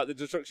interesting thing about the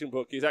Destruction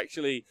book is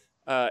actually,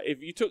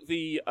 if you took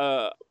the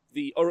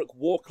Uruk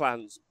War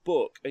Clans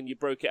book and you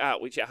broke it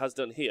out, which it has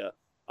done here,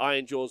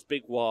 Iron Jaws,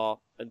 Big War,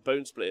 and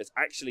Bone Splitters,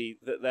 actually,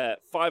 they're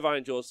 5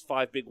 Iron Jaws,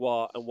 5 Big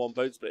War, and 1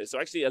 Bone Splitter. So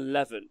actually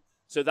 11.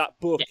 So that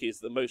book is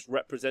the most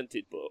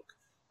represented book.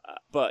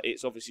 But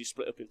it's obviously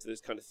split up into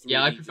this kind of 3.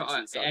 Yeah, I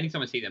prefer,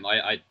 anytime I see them,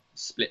 I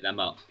split them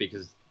up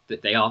because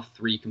that they are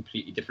three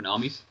completely different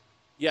armies.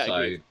 Yeah,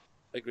 So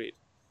agreed.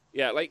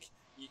 Yeah, like,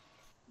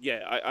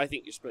 yeah, I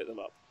think you split them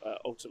up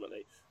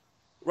ultimately.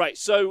 Right.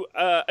 So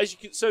as you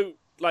can, so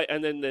like,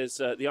 and then there's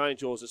the Iron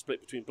Jaws are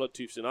split between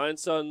Bloodtooths and Iron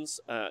Sons.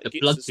 the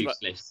Gits is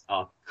Bloodtooth lists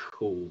are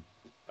cool.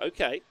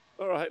 okay.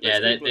 All right. Yeah,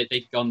 Let's do Blood.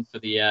 they've gone for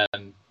the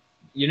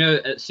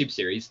at Super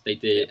Series they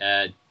did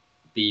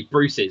the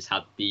Bruces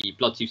had the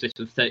Bloodtooth list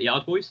with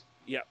 30-yard boys.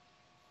 Yeah.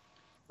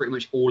 Pretty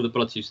much all of the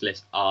Bloodtooth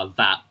lists are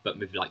that, but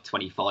maybe like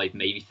 25,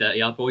 maybe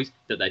 30-yard boys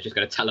that they're just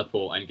going to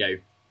teleport and go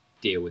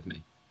deal with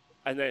me.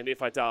 And then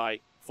if I die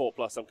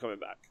 4+, I'm coming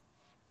back.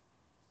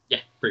 Yeah,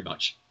 pretty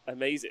much.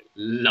 Amazing.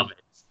 Love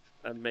it.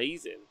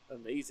 Amazing. Good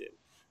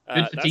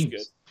for that's teams.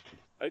 Good.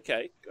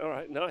 Okay. All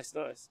right. Nice.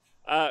 That's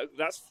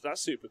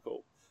super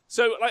cool.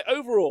 So like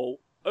overall,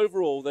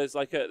 there's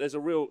a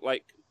real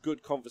like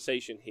good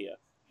conversation here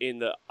in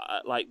that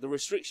like the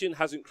restriction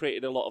hasn't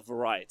created a lot of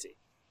variety,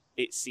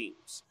 it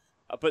seems.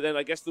 But then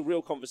I guess the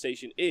real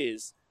conversation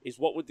is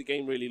what would the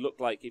game really look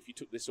like if you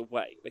took this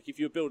away? Like if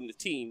you were building a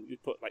team,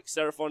 you'd put like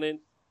Seraphon in,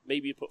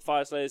 maybe you put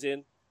Fire Slayers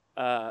in,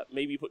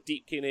 maybe you put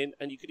Deepkin in,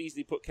 and you could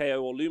easily put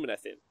KO or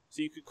Lumineth in.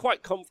 So you could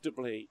quite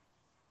comfortably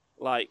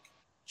like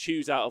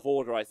choose out of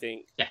order, I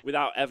think,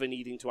 without ever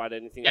needing to add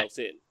anything else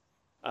in.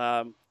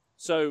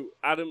 So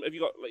Adam, have you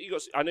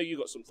got? I know you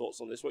got some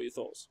thoughts on this. What are your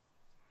thoughts?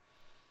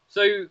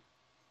 So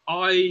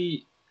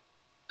I'm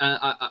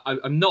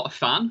not a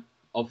fan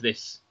of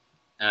this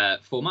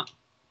format,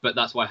 but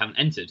that's why I haven't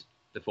entered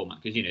the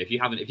format, because if you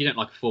don't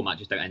like a format,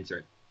 just don't enter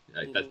it.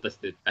 That's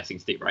the best thing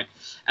to do, right?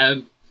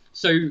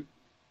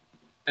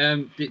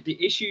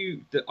 The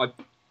issue that I've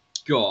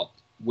got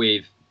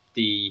with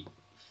the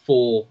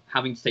 4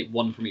 having to take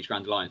 1 from each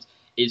Grand Alliance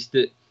is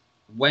that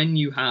when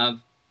you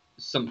have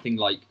something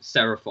like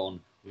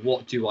Seraphon,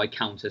 what do I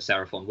counter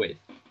Seraphon with?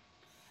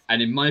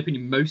 And in my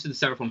opinion, most of the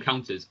Seraphon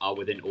counters are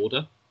within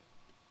order.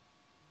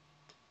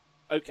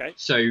 Okay.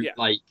 So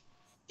like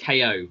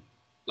KO,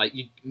 like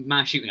you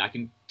mass shooting, I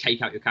can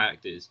take out your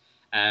characters.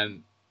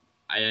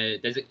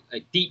 There's a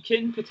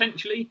Deepkin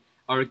potentially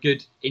are a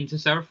good into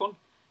Seraphon.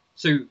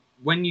 So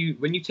when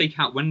you take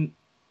out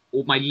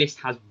all my list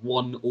has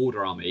 1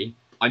 order army,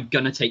 I'm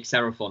gonna take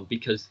Seraphon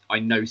because I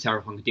know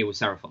Seraphon can deal with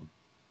Seraphon.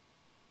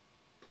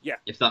 Yeah.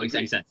 If that makes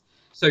any sense.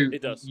 So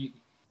it does.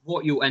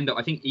 What you'll end up,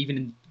 I think, even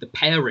in the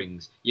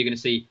pairings, you're going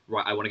to see,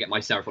 right, I want to get my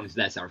Seraphon into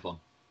their Seraphon.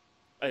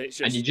 And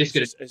you're just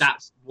going to,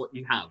 that's what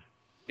you have.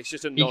 It's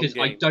just a non-game. Because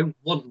I don't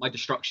want my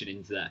destruction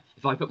into there.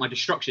 If I put my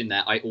destruction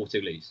there, I auto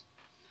lose.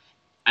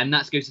 And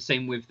that goes the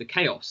same with the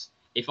Chaos.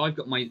 If I've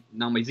got my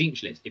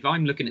Tzeentch list, if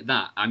I'm looking at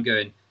that, I'm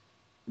going,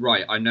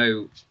 right, I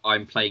know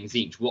I'm playing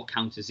Tzeentch. What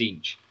counters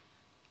Tzeentch?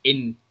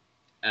 In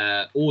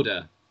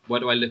order,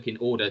 where do I look in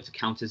order to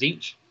counter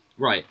Tzeentch?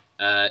 Right,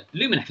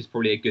 Lumineth is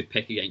probably a good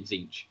pick against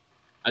Tzeentch.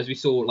 As we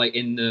saw like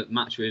in the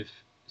match with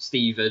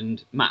Steve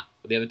and Matt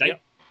the other day.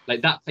 Yep.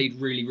 Like that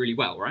played really, really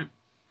well, right?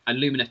 And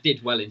Lumineth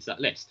did well into that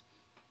list.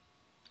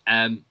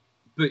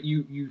 But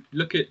you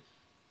look at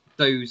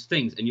those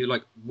things and you're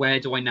like, where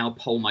do I now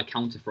pull my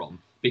counter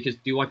from? Because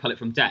do I pull it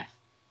from Death?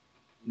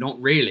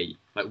 Not really.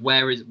 Like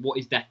what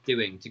is Death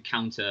doing to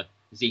counter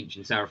Tzeentch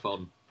and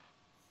Seraphon?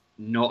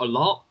 Not a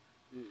lot.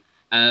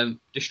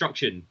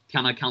 Destruction,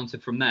 can I counter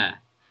from there?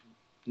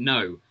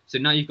 No. So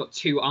now you've got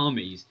 2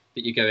 armies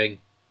that you're going,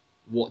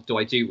 what do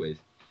I do with?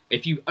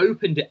 If you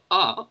opened it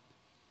up,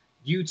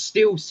 you'd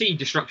still see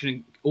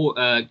destruction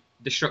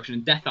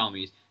and death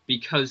armies,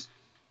 because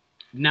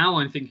now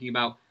I'm thinking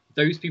about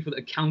those people that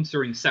are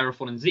countering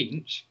Seraphon and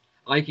Tzeentch.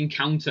 I can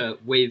counter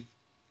with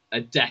a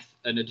death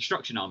and a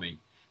destruction army.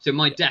 So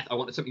my death, I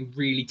wanted something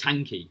really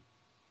tanky.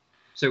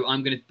 So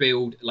I'm going to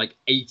build like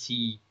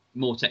 80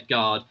 Mortek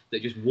Guard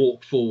that just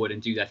walk forward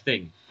and do their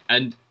thing.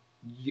 And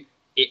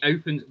it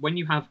opens, when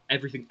you have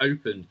everything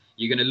open,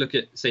 you're going to look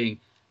at saying,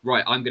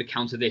 right, I'm going to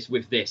counter this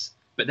with this,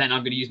 but then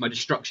I'm going to use my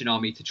destruction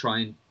army to try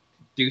and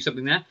do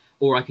something there,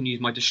 or I can use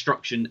my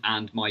destruction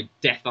and my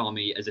death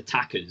army as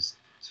attackers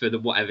for the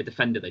whatever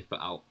defender they've put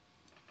out.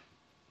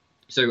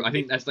 So I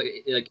think that's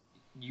like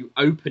you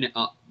open it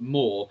up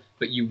more,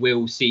 but you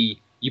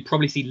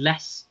probably see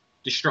less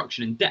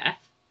destruction and death,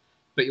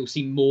 but you'll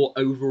see more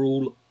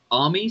overall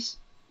armies,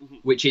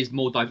 which is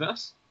more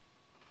diverse.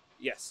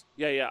 Yes,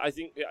 yeah. I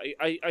think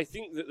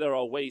that there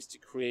are ways to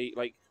create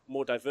like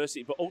more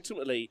diversity, but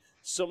ultimately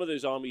some of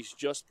those armies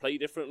just play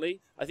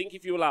differently. I think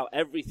if you allow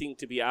everything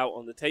to be out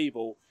on the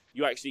table,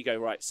 you actually go,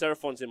 right,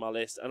 Seraphon's in my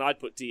list, and I'd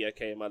put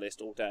DOK in my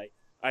list all day.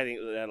 I think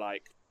that they're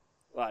like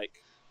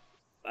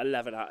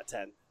 11 out of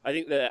 10. I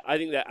think they're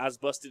as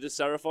busted as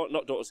Seraphon,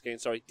 not Daughters of Cain,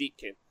 sorry,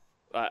 Deepkin.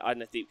 I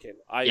know Deepkin.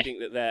 I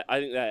think they're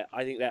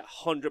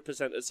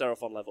 100% at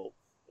Seraphon level.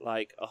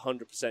 Like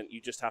 100%,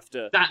 you just have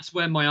to. That's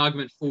where my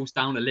argument falls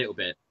down a little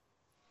bit,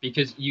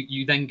 because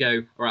you then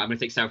go, all right, I'm going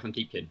to take Seraphon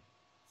Deepkin.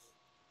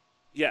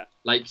 Yeah.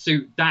 Like, so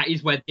that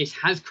is where this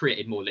has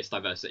created more list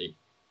diversity,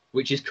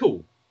 which is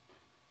cool.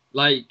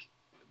 Like,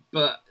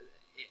 but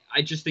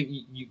I just think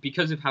you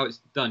because of how it's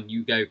done,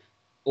 you go,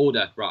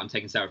 order, right, I'm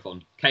taking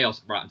Seraphon.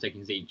 Chaos, right, I'm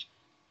taking Tzeentch.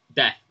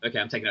 Death, okay,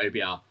 I'm taking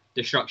OBR.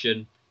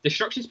 Destruction,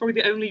 Destruction's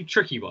probably the only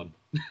tricky one.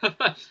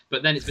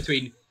 But then it's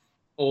between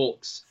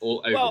orcs or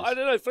ogres. Well, I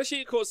don't know. Flesh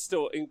Eater Courts is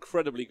still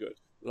incredibly good.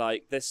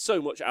 Like, there's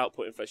so much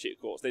output in Flesh Eater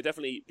Courts. They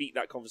definitely beat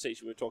that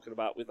conversation we were talking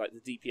about with, like,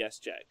 the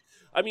DPS check.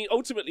 I mean,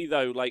 ultimately,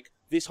 though, like,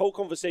 this whole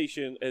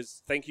conversation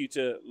is thank you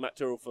to Matt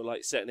Turrell for,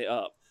 like, setting it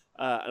up,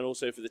 and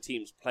also for the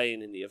teams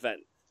playing in the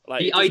event.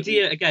 Like, the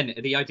idea, again,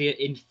 the idea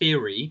in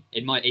theory,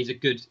 is a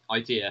good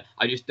idea.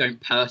 I just don't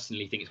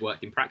personally think it's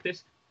worked in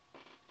practice.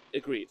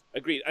 Agreed.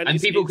 And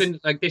people can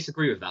like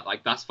disagree with that.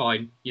 Like, that's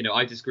fine. You know,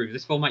 I disagree with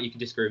this format. You can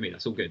disagree with me.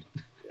 That's all good.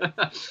 Yeah.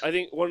 I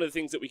think one of the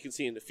things that we can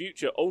see in the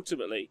future,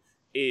 ultimately,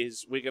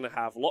 is we're going to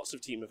have lots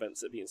of team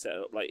events that are being set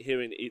up. Like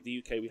here in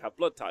the UK, we have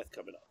Blood Tithe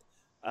coming up.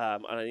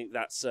 And I think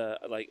that's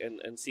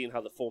and seeing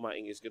how the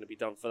formatting is going to be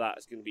done for that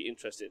is going to be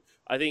interesting.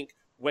 I think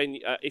when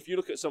if you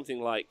look at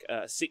something like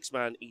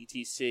 6-man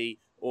ETC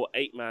or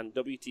 8-man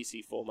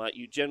WTC format,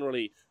 you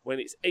generally, when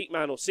it's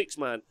 8-man or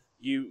 6-man,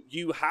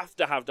 you have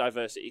to have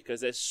diversity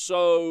because there's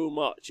so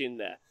much in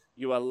there.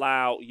 You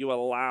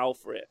allow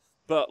for it,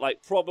 but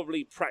like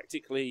probably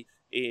practically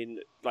in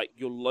like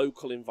your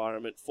local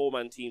environment,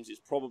 4-man teams is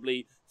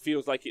probably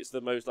feels like it's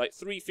the most like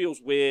 3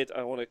 feels weird.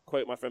 I want to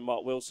quote my friend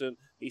Mark Wilson.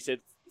 He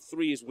said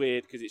 3 is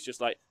weird because it's just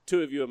like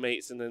 2 of you are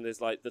mates and then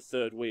there's like the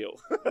third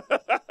wheel.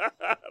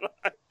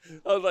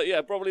 I was like,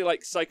 yeah, probably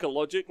like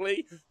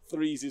psychologically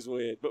 3s is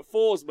weird, but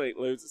 4s make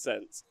loads of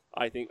sense.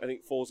 I think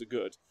 4s are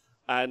good,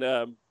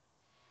 and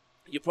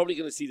you're probably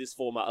going to see this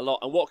format a lot.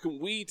 And what can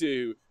we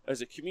do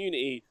as a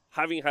community,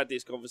 having had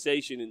this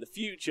conversation in the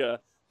future,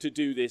 to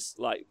do this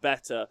like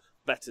better?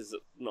 Better's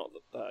not.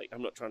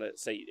 I'm not trying to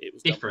say it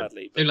was different. Done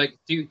badly. But so like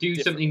do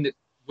something that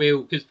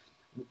will, because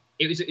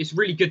it's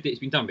really good that it's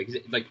been done, because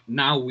like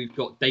now we've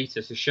got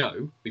data to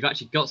show. We've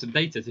actually got some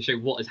data to show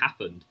what has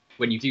happened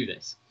when you do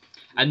this.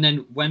 And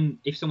then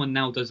if someone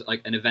now does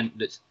like an event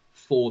that's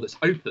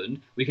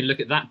open, we can look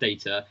at that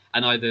data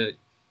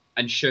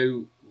and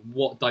show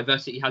what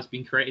diversity has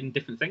been created in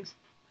different things.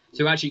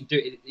 So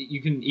actually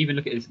you can even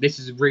look at this. This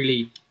is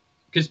really,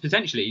 because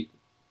potentially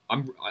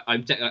I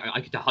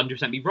could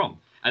 100% be wrong.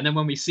 And then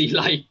when we see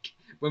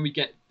when we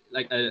get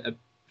like a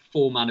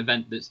 4-man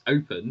event that's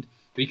opened,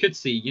 we could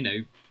see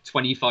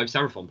 25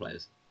 Seraphon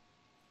players.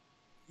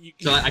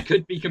 So I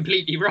could be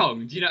completely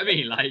wrong. Do you know what I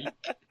mean? Like,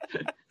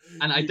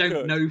 and I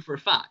don't know for a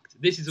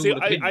fact. This is all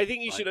opinion. I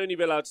think you should only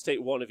be allowed to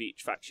take 1 of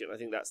each faction. I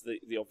think that's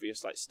the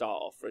obvious like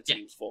start off for a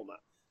team's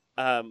format.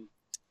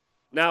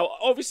 Now,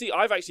 obviously,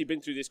 I've actually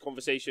been through this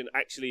conversation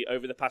actually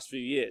over the past few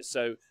years.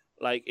 So,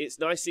 like, it's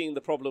nice seeing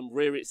the problem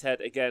rear its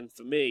head again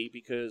for me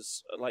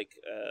because, like,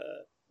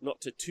 not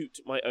to toot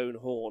my own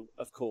horn,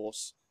 of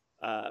course,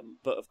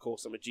 but of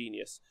course I'm a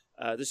genius.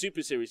 The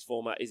Super Series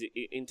format is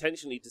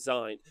intentionally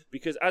designed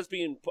because, as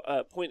being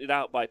pointed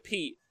out by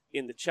Pete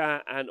in the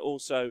chat and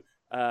also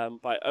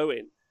by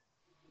Owen,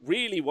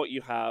 really what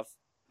you have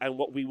and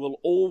what we will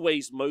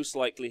always most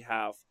likely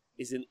have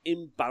is an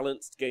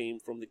imbalanced game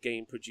from the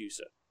game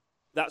producer.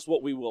 That's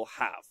what we will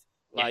have.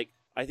 Like,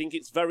 I think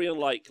it's very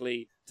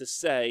unlikely to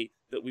say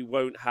that we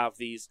won't have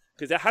these,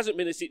 because there hasn't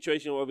been a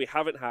situation where we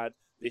haven't had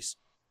this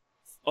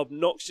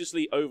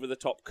obnoxiously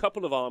over-the-top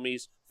couple of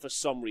armies for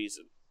some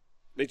reason.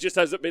 There just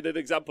hasn't been an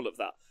example of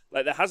that.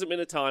 Like, there hasn't been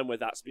a time where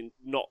that's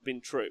not been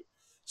true.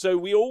 So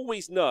we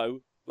always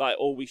know, like,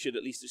 or we should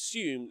at least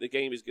assume the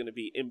game is going to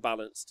be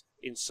imbalanced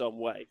in some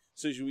way.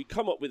 So should we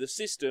come up with a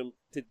system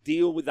to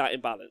deal with that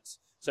imbalance?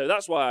 So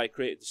that's why I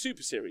created the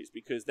Super Series,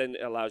 because then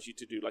it allows you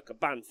to do like a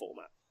ban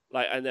format.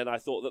 Like, and then I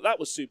thought that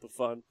was super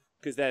fun,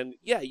 because then,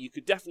 yeah, you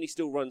could definitely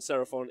still run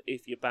Seraphon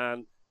if you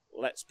ban,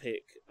 let's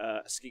pick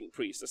Skink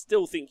Priest. I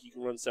still think you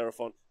can run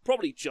Seraphon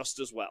probably just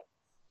as well.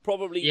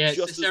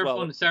 Just as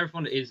well.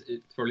 Seraphon is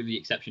probably the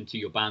exception to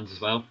your bans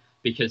as well,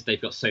 because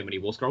they've got so many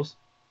War Scrolls.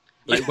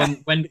 Like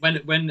when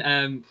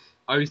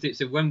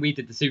we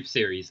did the Super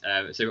Series,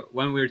 so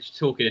when we were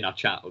talking in our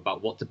chat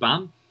about what to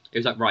ban, it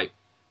was like, right,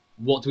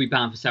 what do we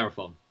ban for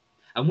Seraphon?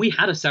 And we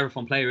had a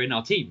Seraphon player in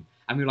our team,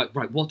 and we were like,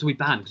 right, what do we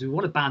ban? Because we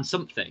want to ban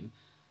something.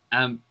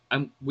 And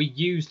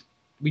we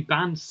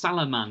banned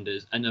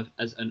Salamanders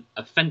as an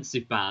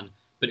offensive ban,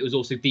 but it was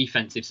also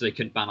defensive, so they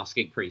couldn't ban our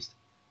Skink Priest.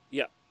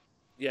 Yeah.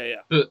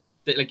 But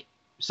like,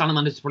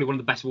 Salamanders is probably one of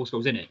the best War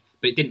Scrolls in it,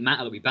 but it didn't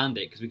matter that we banned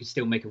it because we could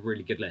still make a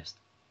really good list.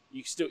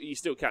 You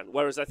still can.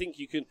 Whereas I think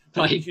you can.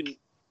 I think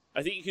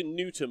you can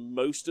neuter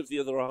most of the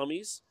other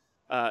armies.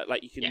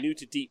 Like you can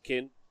neuter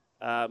Deepkin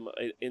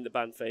in the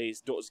ban phase.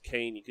 Daughters of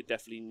Cain you could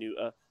definitely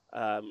neuter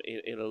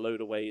in a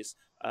load of ways.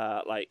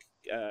 Like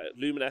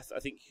Lumineth, I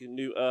think you can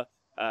neuter.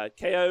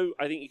 KO,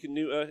 I think you can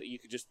neuter. You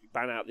could just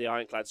ban out the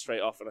Ironclad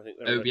straight off, and I think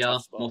they're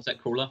OBR, Mortek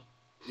Crawler.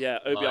 Yeah,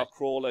 OBR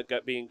Crawler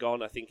being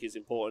gone, I think, is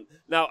important.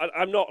 Now,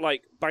 I'm not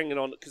like banging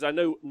on, because I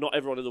know not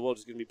everyone in the world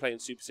is going to be playing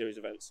Super Series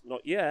events.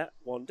 Not yet.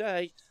 One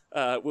day,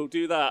 we'll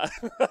do that.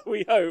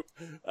 We hope.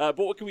 But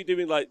what can we do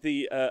in like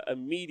the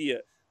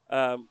immediate?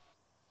 Seraphon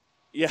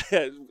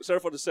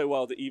is so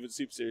wild that even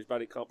Super Series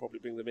banning can't probably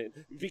bring them in,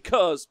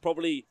 because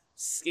probably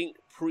Skink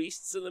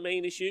Priests are the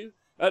main issue.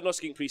 Not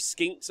Skink Priests.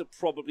 Skinks are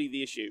probably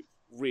the issue,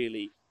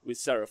 really, with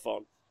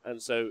Seraphon,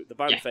 and so the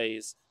ban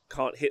phase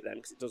can't hit them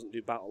because it doesn't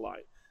do battle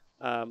line.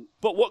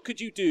 But what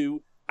could you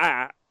do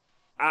at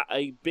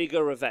a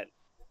bigger event?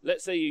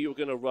 Let's say you're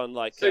going to run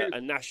like a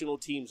national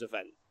teams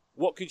event.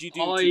 What could you do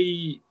to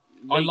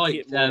make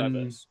it more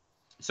diverse?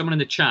 Someone in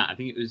the chat, I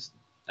think it was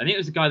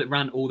the guy that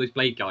ran all those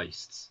Blade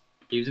Geists.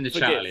 He was in the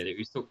chat earlier.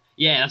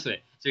 Yeah, that's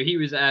it. So he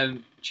was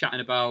chatting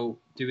about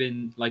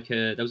doing like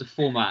there was a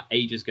format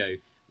ages ago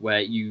where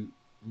you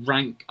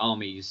rank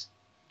armies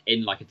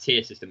in like a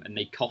tier system and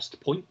they cost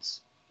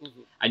points.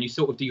 Mm-hmm. And you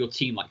sort of do your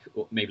team like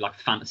maybe like a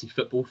fantasy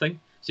football thing.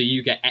 So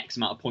you get X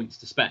amount of points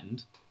to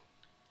spend,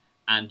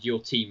 and your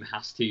team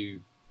has to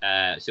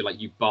so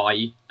like you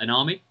buy an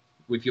army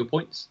with your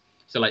points.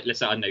 So like let's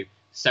say, I don't know,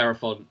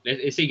 Seraphon.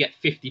 Let's say you get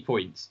 50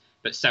 points,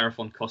 but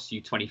Seraphon costs you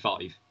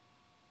 25.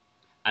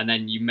 And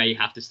then you may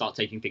have to start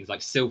taking things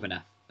like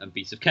Sylvaneth and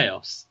Beasts of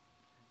Chaos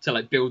to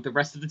like build the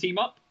rest of the team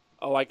up.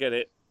 Oh, I get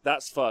it.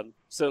 That's fun.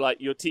 So like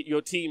your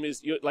team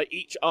is like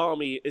each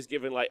army is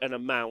given like an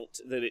amount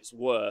that it's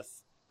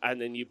worth,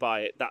 and then you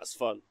buy it. That's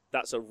fun.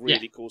 That's a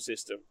really cool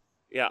system.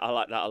 Yeah, I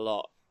like that a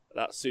lot.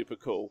 That's super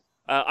cool.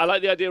 I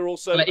like the idea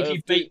also. Like if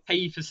you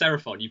pay for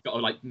Seraphon, you've got to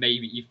like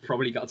you've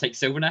probably got to take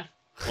Sylvaneth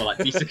or like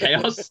Beasts of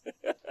Chaos.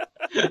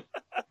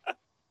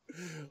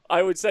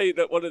 I would say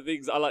that one of the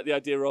things I like the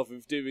idea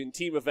of doing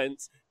team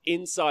events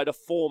inside a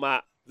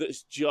format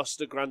that's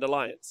just a Grand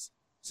Alliance.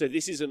 So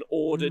this is an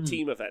Order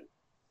team event.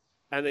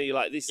 And then you're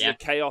like, this is a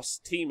Chaos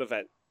team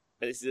event.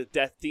 And this is a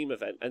Death team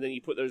event. And then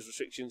you put those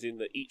restrictions in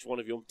that each one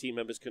of your team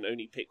members can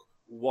only pick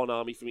one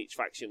army from each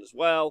faction as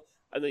well.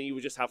 And then you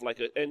would just have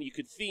like and you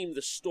could theme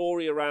the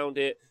story around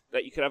it.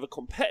 That you could have a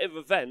competitive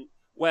event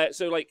where,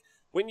 so like,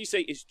 when you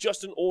say it's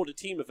just an Order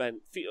team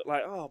event, feel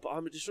like, oh, but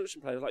I'm a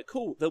Destruction player. Like,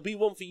 cool, there'll be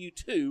one for you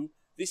too.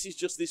 This is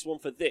just this one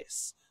for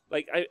this.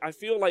 Like, I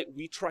feel like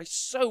we try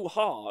so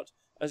hard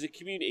as a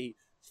community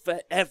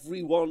for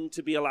everyone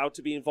to be allowed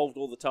to be involved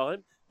all the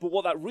time. But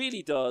what that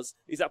really does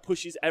is that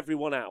pushes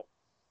everyone out.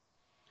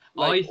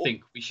 Like, I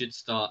think we should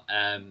start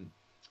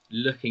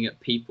looking at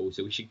people.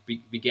 So we should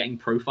be getting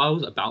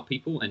profiles about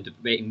people and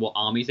debating what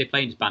armies they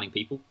play and just banning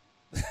people.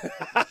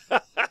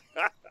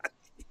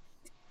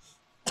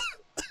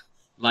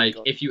 Like,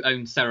 if you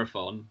own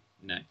Seraphon,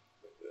 no.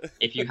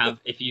 If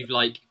you've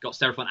like got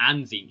Seraphon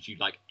and Tzeentch, you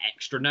like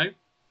extra no.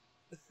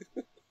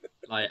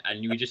 Like,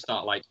 and you just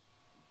start like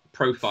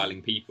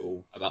profiling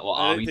people about what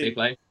armies they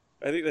play.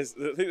 I think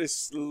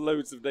there's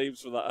loads of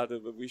names for that,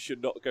 Adam, and we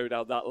should not go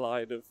down that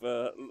line of.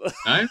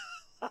 No.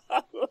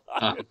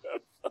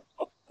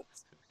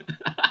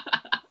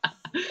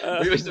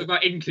 We always talk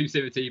about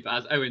inclusivity, but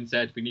as Owen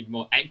said, we need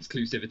more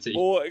exclusivity.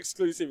 More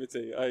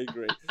exclusivity. I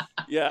agree.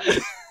 Yeah.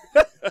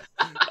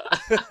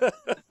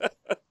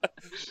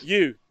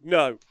 You're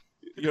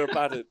a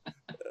bad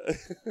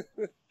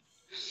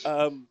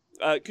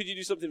could you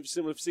do something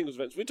similar for singles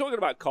events? We're talking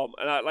about comp,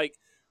 and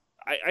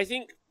I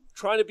think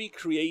trying to be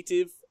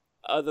creative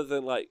other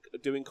than like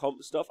doing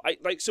comp stuff.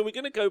 So we're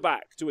going to go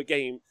back to a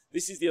game.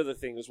 This is the other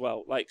thing as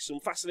well. Like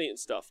some fascinating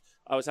stuff.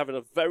 I was having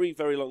a very,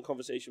 very long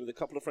conversation with a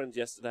couple of friends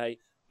yesterday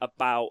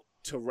about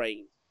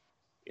terrain.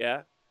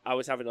 Yeah, I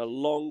was having a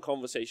long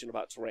conversation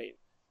about terrain.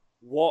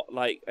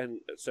 And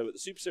so at the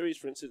Super Series,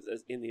 for instance,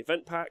 in the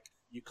event pack,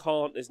 you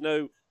can't. There's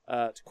no.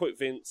 To quote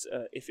Vince,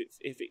 if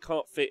it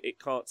can't fit, it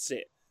can't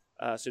sit.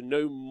 So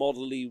no no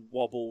wobbly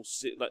model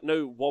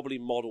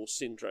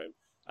syndrome.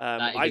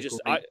 By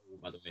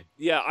the way.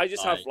 Yeah, I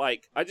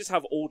just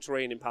have all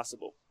terrain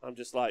impassable. I'm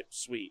just like,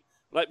 sweet.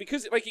 Like,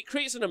 because like it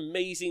creates an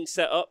amazing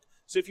setup.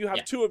 So if you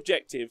have two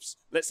objectives,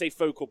 let's say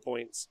focal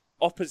points,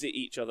 opposite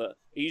each other,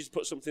 and you just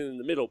put something in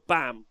the middle,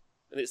 bam,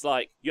 and it's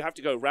like you have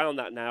to go around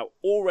that now.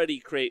 Already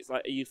creates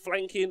like, are you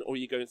flanking or are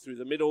you going through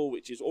the middle,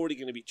 which is already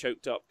going to be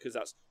choked up because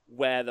that's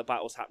where the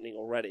battle's happening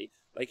already.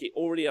 Like, it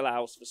already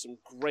allows for some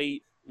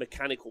great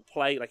mechanical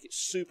play. Like, it's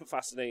super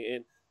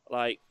fascinating.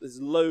 Like,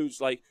 there's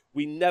loads. Like,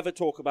 we never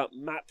talk about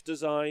map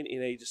design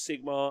in Age of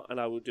Sigmar, and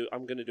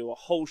I'm going to do a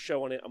whole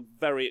show on it. I'm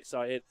very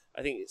excited.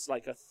 I think it's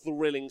like a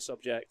thrilling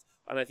subject,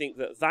 and I think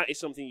that is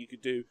something you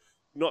could do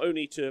not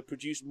only to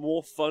produce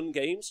more fun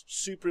games,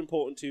 super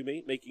important to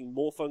me, making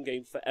more fun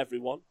games for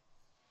everyone,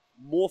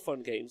 more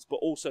fun games, but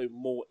also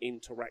more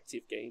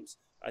interactive games.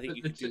 I think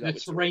you could do that. The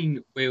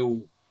terrain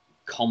will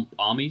comp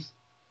armies,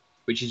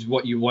 which is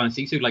what you want to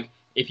see. So, like,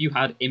 if you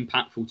had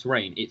impactful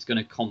terrain, it's going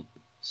to comp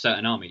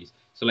certain armies.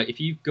 So, like, if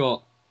you've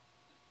got,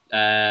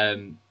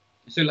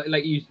 so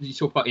like you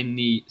talk about in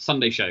the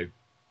Sunday show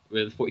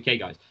with the 40k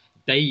guys,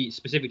 they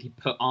specifically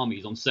put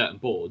armies on certain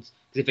boards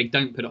because if they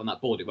don't put it on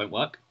that board, it won't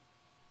work.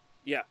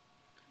 Yeah.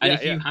 And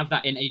if you have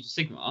that in Age of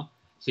Sigmar,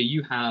 so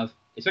you have,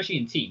 especially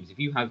in teams, if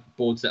you have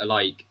boards that are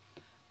like,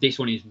 this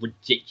one is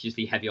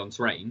ridiculously heavy on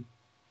terrain,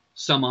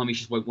 some armies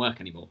just won't work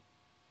anymore.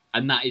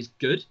 And that is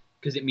good,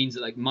 because it means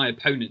that like my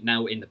opponent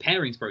now in the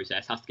pairings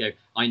process has to go,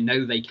 I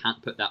know they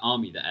can't put that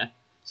army there,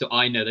 so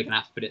I know they're going to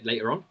have to put it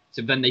later on.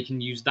 So then they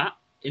can use that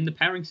in the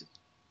pairings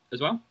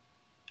as well.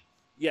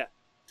 Yeah.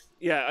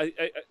 Yeah,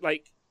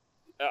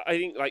 I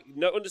think, like,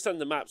 understanding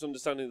the maps,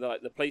 understanding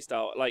the play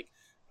style, like,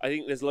 I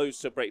think there's loads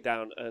to break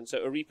down. And so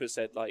Arepa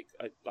said,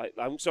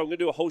 I'm going to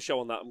do a whole show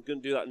on that. I'm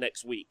going to do that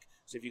next week.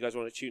 So if you guys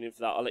want to tune in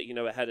for that, I'll let you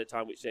know ahead of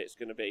time which day it's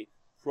going to be.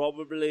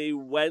 Probably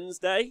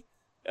Wednesday,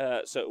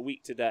 so a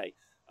week today.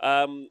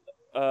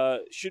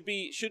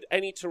 Should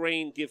any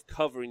terrain give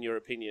cover in your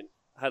opinion?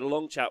 I had a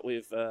long chat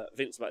with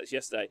Vince about this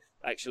yesterday,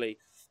 actually.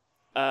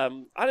 I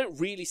don't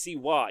really see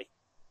why.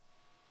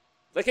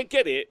 Like, I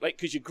get it, like,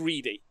 because you're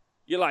greedy.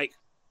 You're like,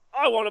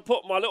 I want to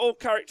put my little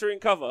character in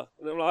cover.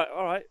 And I'm like,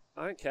 all right,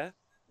 I don't care.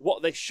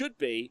 What they should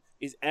be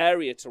is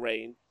area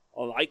terrain,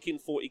 or like in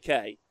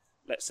 40k,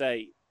 let's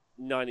say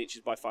 9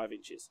 inches by 5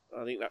 inches.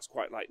 I think that's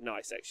quite, like,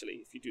 nice, actually,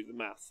 if you do the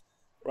math,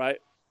 right?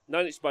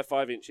 9 inches by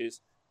 5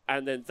 inches,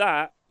 and then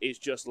that is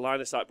just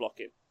line of sight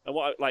blocking. And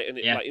what like in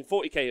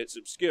 40k it's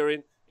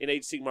obscuring. In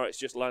Age of Sigmar it's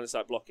just line of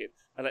sight blocking.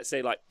 And let's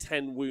say like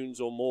 10 wounds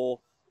or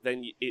more,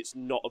 then it's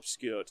not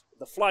obscured.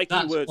 The fly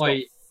keyword's got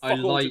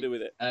fuck all to do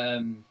with it.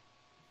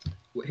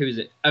 Who is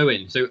it?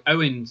 Owen. So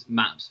Owen's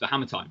maps for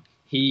Hammer Time.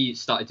 He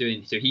started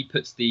doing. So he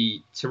puts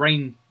the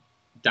terrain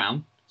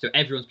down. So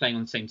everyone's playing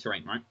on the same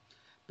terrain, right?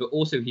 But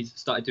also he's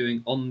started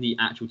doing on the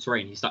actual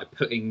terrain. He started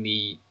putting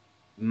the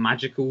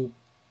magical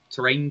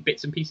terrain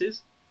bits and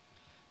pieces.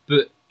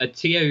 But a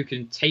TO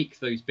can take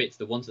those bits,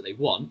 the ones that they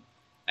want,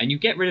 and you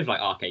get rid of like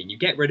arcane, you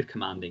get rid of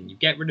commanding, you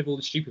get rid of all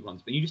the stupid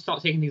ones, but you just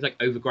start taking things like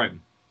overgrown.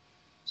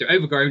 So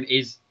overgrown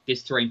is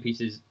this terrain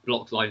piece's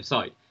blocked line of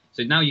sight.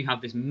 So now you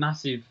have this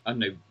massive, I don't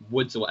know,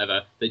 woods or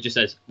whatever that just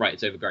says, right,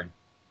 it's overgrown,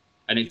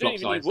 and it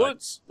blocks line of sight.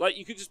 Woods, like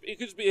it could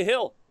just be a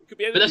hill. It could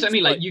be anything. But that's what I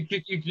mean. Like you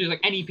do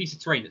like any piece of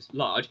terrain that's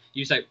large.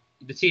 You say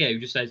the TO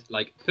just says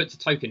like puts a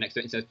token next to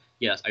it and says,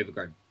 yeah, that's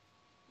overgrown.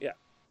 Yeah.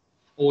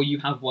 Or you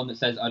have one that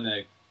says, I don't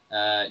know.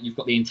 You've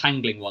got the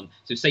entangling one.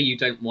 So say you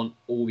don't want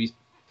all these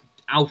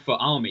alpha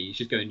armies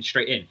just going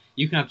straight in.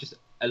 You can have just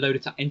a load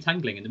of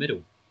entangling in the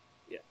middle.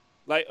 Yeah.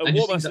 Like a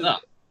War Master.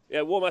 Like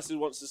yeah, War Master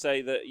wants to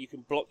say that you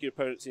can block your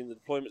opponents in the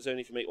deployment zone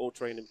if you make all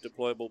terrain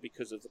deployable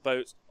because of the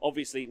boats.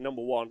 Obviously,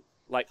 number one,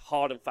 like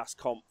hard and fast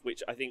comp,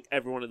 which I think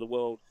everyone in the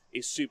world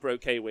is super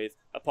okay with,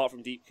 apart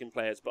from Deepkin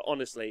players. But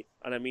honestly,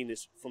 and I mean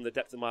this from the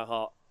depth of my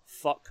heart,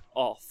 fuck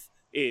off,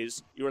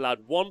 is you're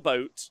allowed one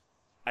boat,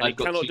 and it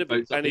cannot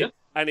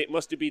and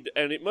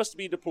it must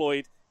be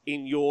deployed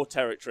in your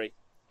territory.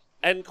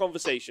 End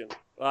conversation.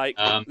 Like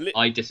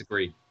I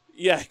disagree.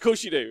 Yeah, of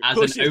course you do.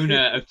 As an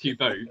owner of 2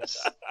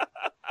 boats,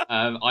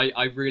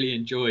 I really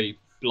enjoy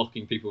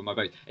blocking people with my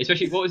boats.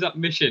 Especially, what was that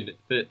mission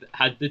that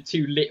had the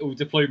 2 little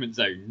deployment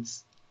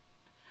zones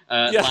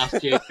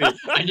last year?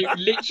 And you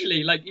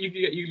literally, like,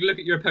 you look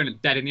at your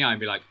opponent dead in the eye and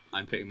be like,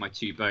 I'm putting my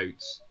 2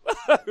 boats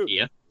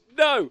here.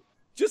 No,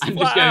 just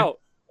flat out.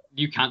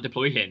 You can't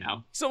deploy here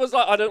now. Someone's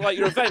like, I don't like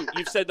your event.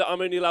 You've said that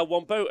I'm only allowed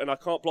 1 boat and I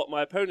can't block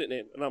my opponent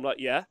in. And I'm like,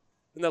 yeah.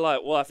 And they're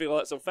like, well, I feel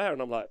like that's unfair.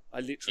 And I'm like, I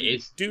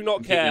literally do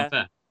not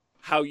care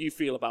how you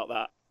feel about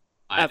that.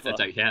 I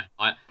don't care.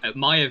 At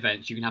my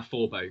events, you can have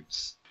 4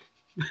 boats.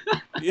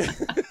 Yeah.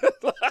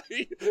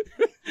 Like,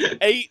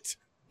 8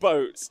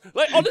 boats.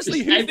 Like,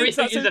 honestly, who thinks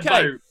that's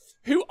okay?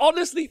 Who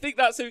honestly think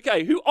that's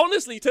okay? Who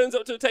honestly turns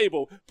up to a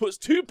table, puts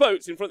 2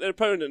 boats in front of their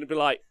opponent and be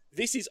like,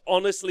 this is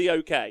honestly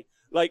okay?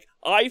 Like,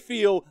 I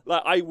feel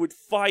like I would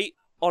fight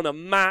on a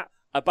mat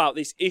about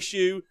this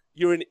issue.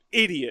 You're an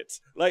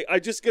idiot. Like,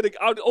 I'm just going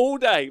to, all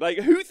day. Like,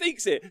 who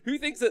thinks it? Who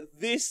thinks that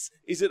this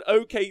is an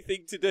okay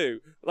thing to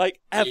do?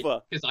 Like,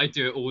 ever? Because I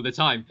do it all the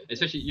time.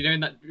 Especially, you know, in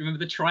that, remember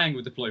the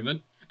triangle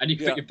deployment? And you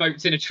can put your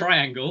boats in a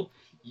triangle.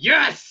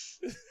 Yes!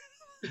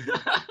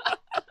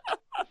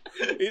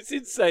 It's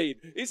insane.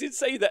 It's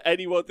insane that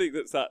anyone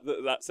thinks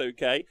that's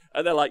okay.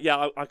 And they're like,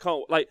 yeah, I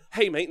can't. Like,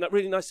 hey, mate,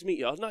 really nice to meet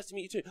you. Oh, nice to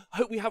meet you too. I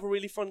hope we have a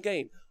really fun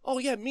game. Oh,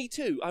 yeah, me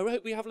too. I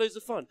hope we have loads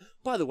of fun.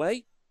 By the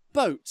way,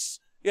 boats.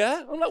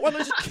 Yeah? I'm like, why don't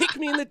you just kick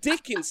me in the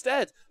dick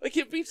instead? Like,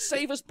 it'd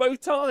save us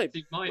both time.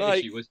 See, my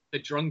issue was the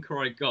drunker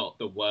I got,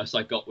 the worse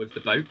I got with the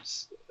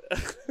boats.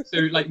 So,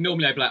 like,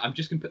 normally I'd be like, I'm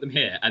just going to put them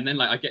here. And then,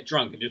 like, I get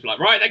drunk and just be like,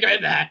 right, they're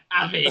going there.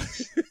 Have it.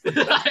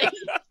 Like,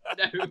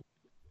 no.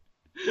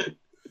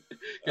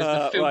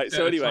 Right,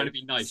 so anyway, trying to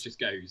be nice just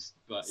goes.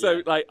 But so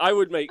yeah. Like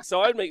I'd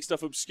make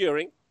stuff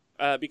obscuring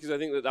because I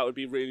think that would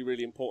be really,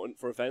 really important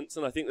for events,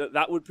 and I think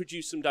that would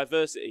produce some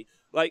diversity.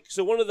 Like,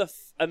 so one of the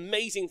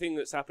amazing things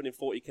that's happened in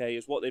 40k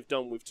is what they've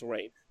done with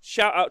terrain.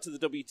 Shout out to the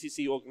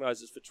WTC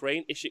organisers for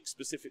terrain, Ishik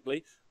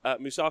specifically.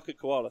 Musaka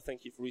Koala,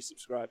 thank you for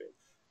resubscribing.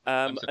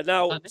 And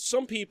now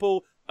some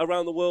people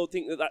around the world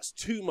think that that's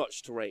too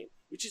much terrain,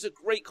 which is a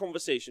great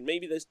conversation.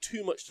 Maybe there's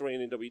too much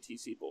terrain in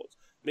WTC boards.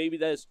 Maybe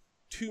there's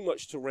too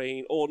much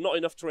terrain or not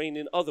enough terrain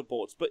in other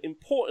boards. But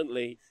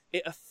importantly,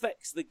 it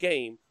affects the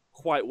game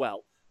quite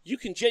well. You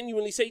can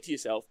genuinely say to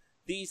yourself,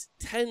 these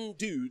 10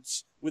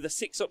 dudes with a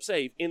 6-up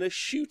save in a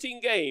shooting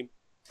game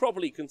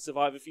probably can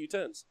survive a few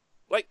turns.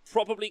 Like,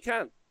 probably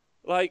can.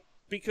 Like,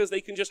 because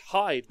they can just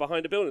hide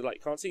behind a building.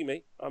 Like, can't see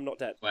me, I'm not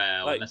dead.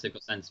 Well, like, unless they've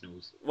got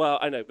sentinels. Well,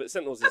 I know, but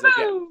sentinels is,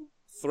 again,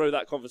 throw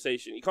that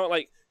conversation. You can't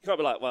be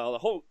like, well,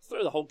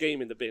 throw the whole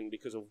game in the bin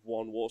because of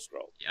one war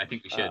scroll. Yeah, I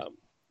think we should.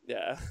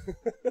 Yeah.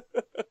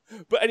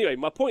 But anyway,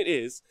 my point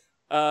is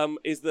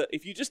that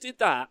if you just did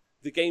that,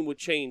 the game would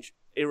change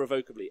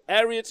irrevocably.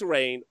 Area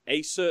terrain,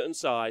 a certain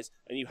size,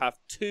 and you have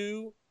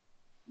 2,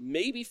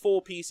 maybe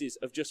 4 pieces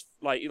of just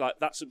like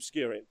that's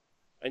obscuring,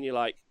 and you're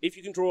like, if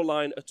you can draw a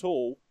line at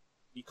all,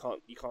 you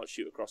can't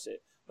shoot across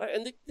it. Like,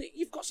 and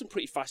you've got some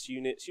pretty fast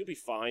units. You'll be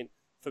fine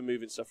for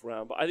moving stuff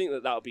around. But I think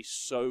that would be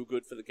so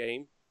good for the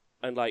game,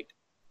 and like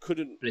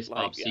couldn't Bliss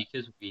like,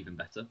 Seekers would be even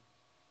better.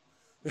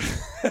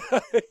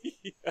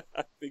 Yeah,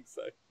 I think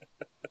so.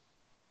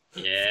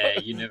 Yeah,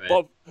 you know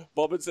it.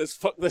 Bobbin says,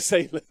 "Fuck the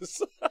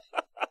sailors."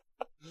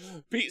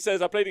 Pete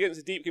says, "I played against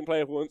a Deepkin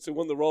player once and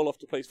won the roll-off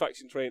to place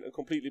faction train and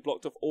completely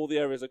blocked off all the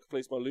areas I could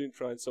place my loon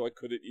shrine, so I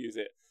couldn't use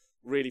it.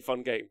 Really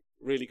fun game.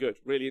 Really good.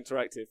 Really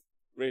interactive.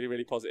 Really,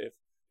 really positive.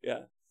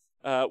 Yeah."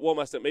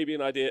 Warmaster, maybe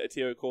an idea, a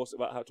TO course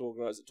about how to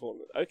organise a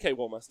tournament. Okay,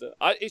 Warmaster.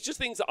 It's just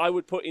things that I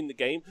would put in the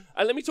game.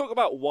 And let me talk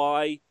about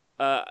why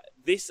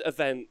this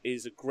event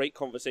is a great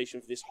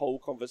conversation for this whole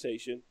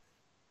conversation.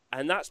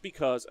 And that's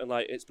because, and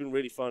like it's been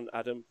really fun,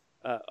 Adam,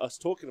 us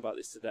talking about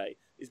this today,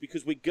 is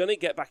because we're going to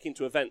get back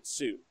into events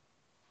soon.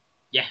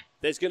 Yeah.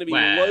 There's going to be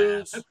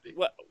loads,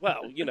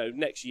 well, you know,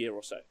 next year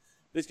or so.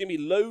 There's going to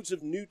be loads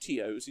of new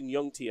TOs and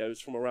young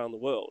TOs from around the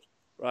world,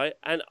 right?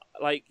 And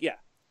like, yeah.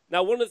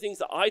 Now, one of the things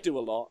that I do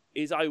a lot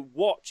is I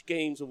watch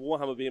games of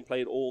Warhammer being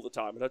played all the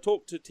time. And I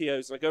talk to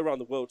TOs and I go around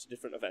the world to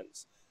different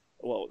events.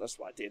 Well, that's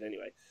what I did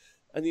anyway.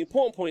 And the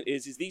important point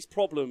is these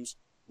problems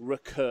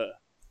recur.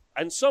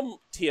 And some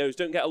TOs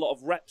don't get a lot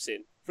of reps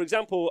in. For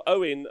example,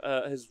 Owen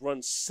has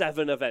run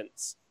 7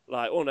 events.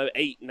 Like,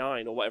 8,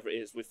 9, or whatever it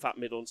is, with Fat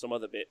Middle and some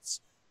other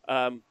bits.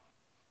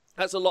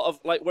 That's a lot of,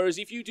 like, whereas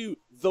if you do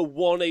the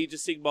one Age of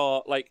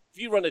Sigmar, like,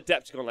 if you run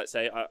Adepticon, let's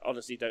say, I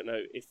honestly don't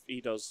know if he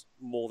does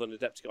more than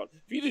Adepticon.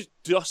 If you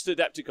just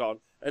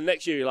Adepticon, and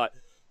next year you're like,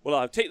 well,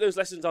 I'll take those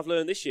lessons I've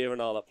learned this year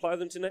and I'll apply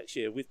them to next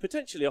year with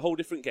potentially a whole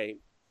different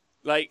game.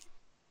 Like,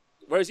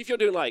 whereas if you're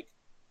doing, like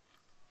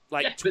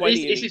yeah, 20... But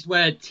this is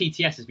where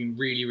TTS has been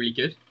really, really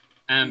good,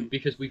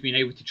 because we've been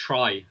able to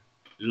try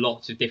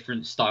lots of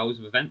different styles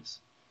of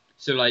events.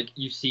 So, like,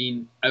 you've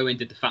seen Owen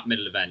did the Fat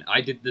Middle event. I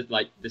did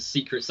the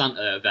Secret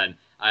Santa event.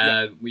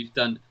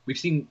 We've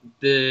seen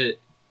the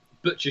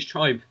Butcher's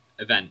Tribe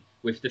event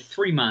with the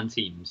 3-man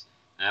teams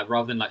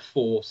rather than like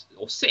 4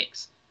 or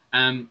 6.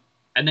 And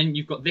then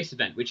you've got this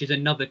event, which is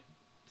another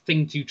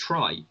thing to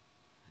try.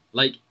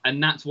 Like,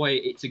 and that's why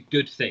it's a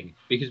good thing,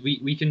 because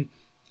we can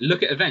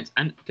look at events,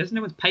 and because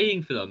no one's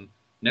paying for them,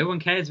 no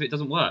one cares if it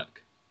doesn't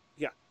work.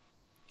 Yeah.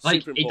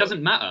 Like, it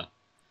doesn't matter.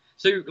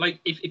 So, like,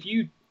 if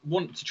you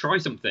want to try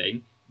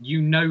something,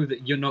 you know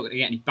that you're not going to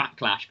get any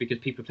backlash because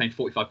people are paying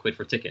 45 quid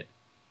for a ticket.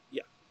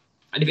 Yeah.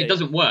 And if it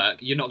doesn't work,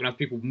 you're not going to have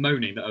people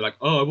moaning that are like,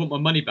 oh, I want my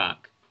money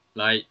back.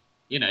 Like,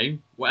 you know,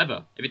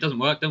 whatever. If it doesn't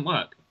work, don't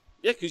work.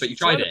 Yeah, because you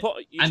tried it,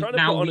 and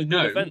now we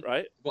know event,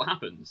 right? What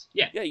happens?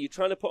 Yeah. Yeah, you're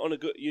trying to put on a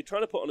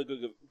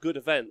good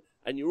event,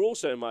 and you're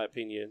also, in my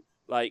opinion,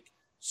 like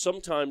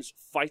sometimes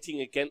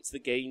fighting against the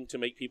game to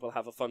make people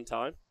have a fun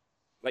time.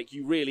 Like,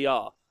 you really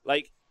are.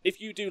 Like, if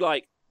you do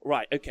like,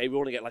 right, okay, we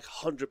want to get like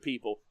 100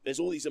 people. There's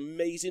all these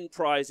amazing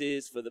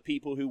prizes for the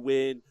people who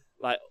win,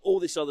 like all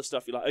this other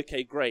stuff. You're like,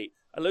 okay, great.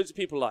 And loads of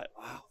people are like,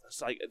 wow,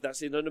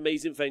 that's in an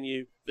amazing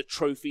venue. The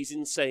trophy's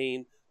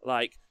insane.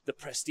 Like, the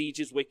prestige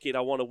is wicked.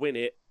 I want to win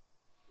it.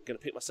 I'm going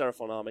to pick my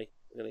Seraphon army.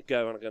 I'm going to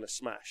go and I'm going to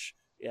smash.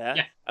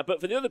 Yeah? But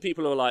for the other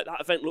people who are like,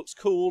 that event looks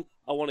cool.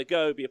 I want to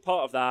go, be a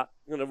part of that.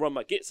 I'm going to run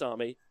my Gitz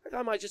army. Like,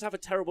 I might just have a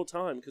terrible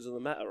time because of the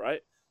meta,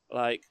 right?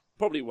 Like,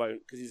 probably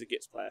won't because he's a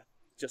Gitz player.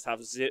 Just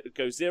have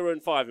go 0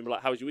 and 5 and be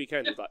like, how was your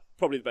weekend? Yeah. Like,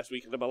 probably the best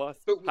weekend of my life.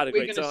 But had a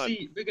great time.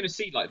 We're going to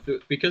see, like,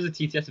 because of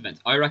TTS events,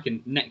 I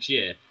reckon next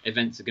year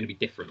events are going to be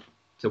different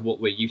to what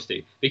we're used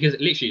to. Because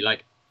literally,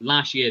 like,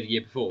 last year, the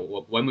year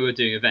before, when we were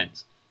doing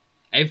events,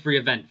 every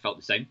event felt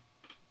the same.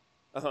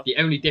 The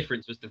only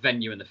difference was the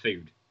venue and the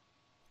food.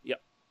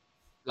 Yep.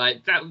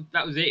 Like,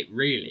 that was it,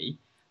 really.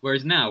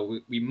 Whereas now,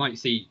 we might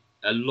see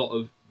a lot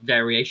of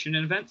variation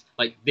in events.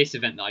 Like, this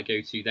event that I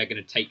go to, they're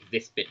going to take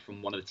this bit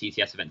from one of the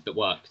TTS events that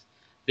worked.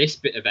 This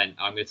bit event,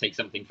 I'm going to take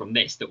something from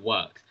this that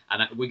worked.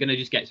 And we're going to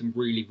just get some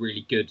really,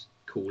 really good,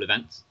 cool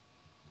events.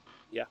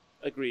 Yeah,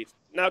 agreed.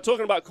 Now,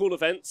 talking about cool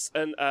events,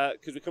 and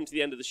because we come to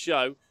the end of the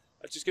show,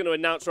 I'm just going to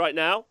announce right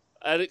now,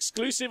 an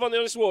exclusive on the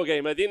Honest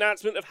Wargamer, the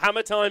announcement of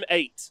Hammer Time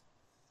 8.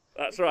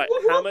 That's right,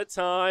 Hammer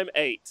Time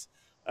 8.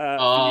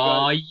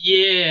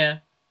 Yeah.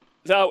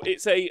 So,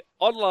 it's a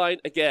online,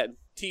 again,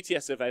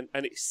 TTS event,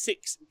 and it's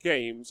 6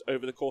 games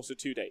over the course of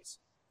 2 days.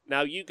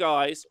 Now, you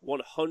guys,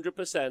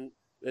 100%,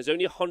 there's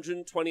only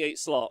 128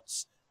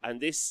 slots,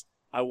 and this,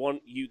 I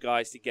want you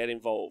guys to get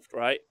involved,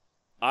 right?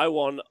 I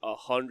want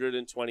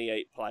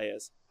 128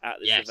 players at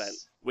this event.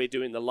 We're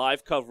doing the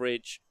live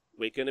coverage.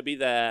 We're going to be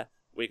there.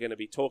 We're going to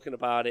be talking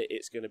about it.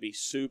 It's going to be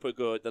super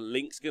good. The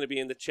link's going to be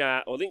in the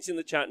chat, or link's in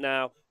the chat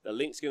now. The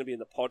link's going to be in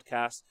the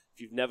podcast. If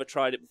you've never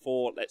tried it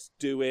before, let's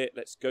do it.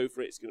 Let's go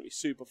for it. It's going to be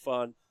super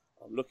fun.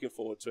 I'm looking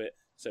forward to it.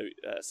 So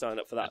sign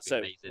up for that. So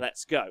amazing.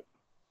 Let's go.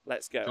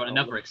 Let's go. Got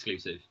another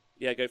exclusive.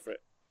 Yeah, go for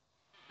it.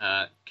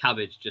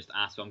 Cabbage just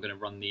asked if I'm going to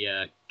run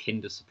the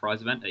Kinder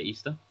surprise event at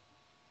Easter.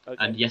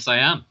 Okay. And yes, I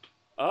am.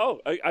 Oh,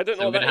 I don't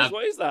So know we're what gonna that is. have.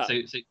 What is that?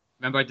 So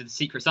remember I did the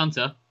Secret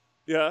Santa?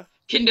 Yeah.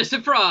 Kinder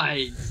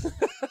Surprise!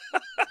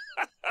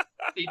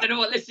 You don't know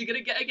what list you're going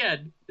to get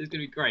again. It's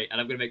going to be great,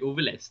 and I'm going to make all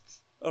the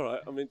lists. All right,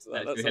 I'm into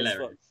that. That's That going to be sounds fun.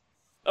 hilarious.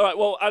 All right,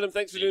 well, Adam,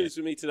 thanks for There you doing go. this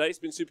with me today. It's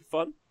been super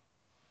fun.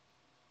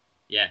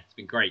 Yeah, it's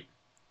been great.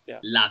 Yeah.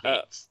 Love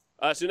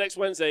it. So next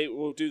Wednesday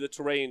we'll do the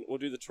terrain. We'll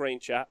do the terrain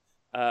chat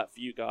for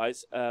you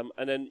guys, and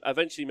then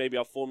eventually maybe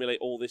I'll formulate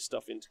all this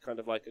stuff into kind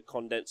of like a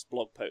condensed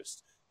blog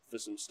post for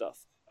some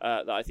stuff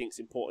that I think is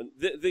important.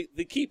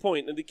 The key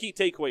point and the key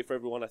takeaway for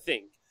everyone, I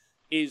think,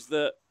 is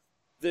that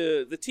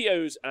the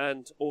TOs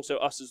and also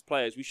us as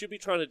players, we should be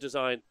trying to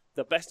design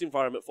the best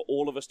environment for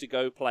all of us to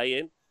go play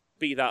in.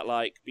 Be that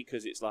like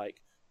because it's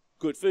like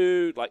good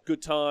food, like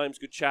good times,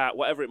 good chat,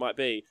 whatever it might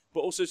be,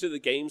 but also so the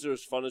games are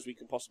as fun as we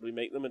can possibly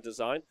make them and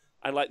design.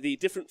 And like the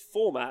different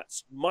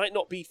formats might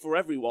not be for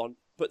everyone,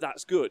 but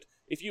that's good.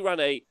 If you run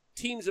a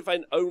teams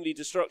event only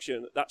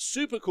destruction, that's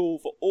super cool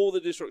for all the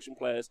destruction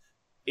players.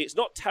 It's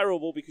not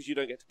terrible because you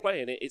don't get to play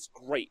in it. It's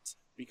great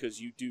because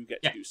you do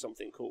get to do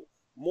something cool.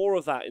 More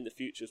of that in the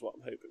future is what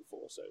I'm hoping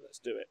for, so let's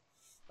do it.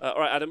 All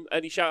right, Adam,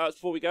 any shout-outs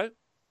before we go?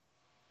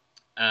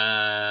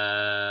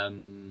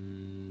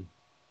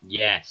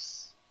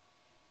 Yes.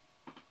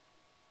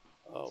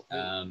 Oh,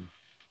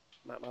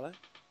 Matt Mallow?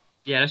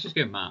 Yeah, let's just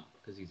go with Matt,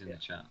 because he's in the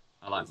chat.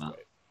 I like That's Matt.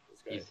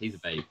 great. He's a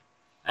babe.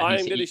 And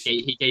I'm gonna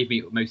he gave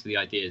me most of the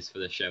ideas for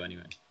the show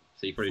anyway,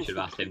 so you probably should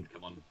have asked him to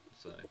come on.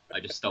 So I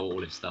just stole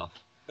all his stuff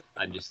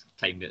and just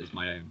claimed it as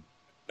my own.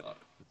 But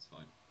that's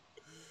fine.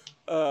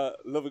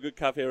 Love a good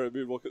Cav Hero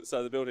moonwalk at the side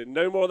of the building.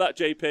 No more of that,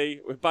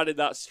 JP. We're banning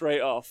that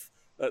straight off.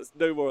 That's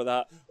no more of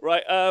that.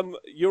 Right,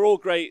 you're all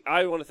great.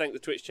 I want to thank the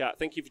Twitch chat.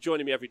 Thank you for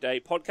joining me every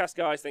day. Podcast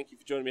guys, thank you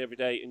for joining me every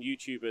day. And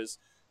YouTubers,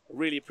 I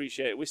really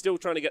appreciate it. We're still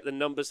trying to get the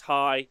numbers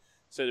high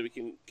so that we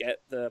can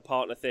get the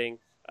partner thing.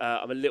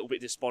 I'm a little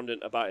bit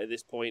despondent about it at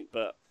this point,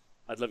 but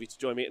I'd love you to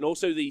join me. And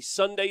also the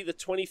Sunday, the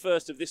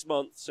 21st of this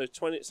month, so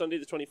Sunday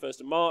the 21st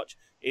of March,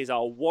 is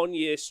our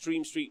 1-year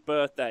Stream Street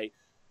birthday.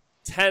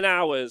 10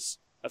 hours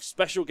of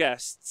special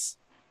guests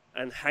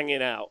and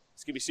hanging out.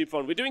 It's going to be super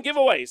fun. We're doing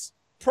giveaways.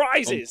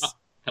 Prizes.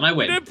 Can I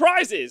win? We're doing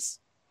prizes.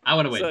 I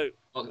want to win. So,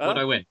 what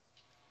do I win?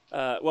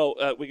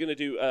 We're going to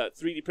do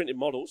 3D printed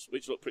models,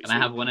 which look pretty Can I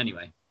have one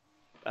anyway?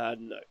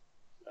 No.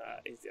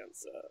 Is the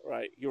answer.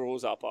 Right. You're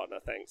always our partner.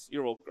 Thanks.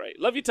 You're all great.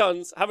 Love you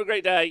tons. Have a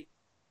great day.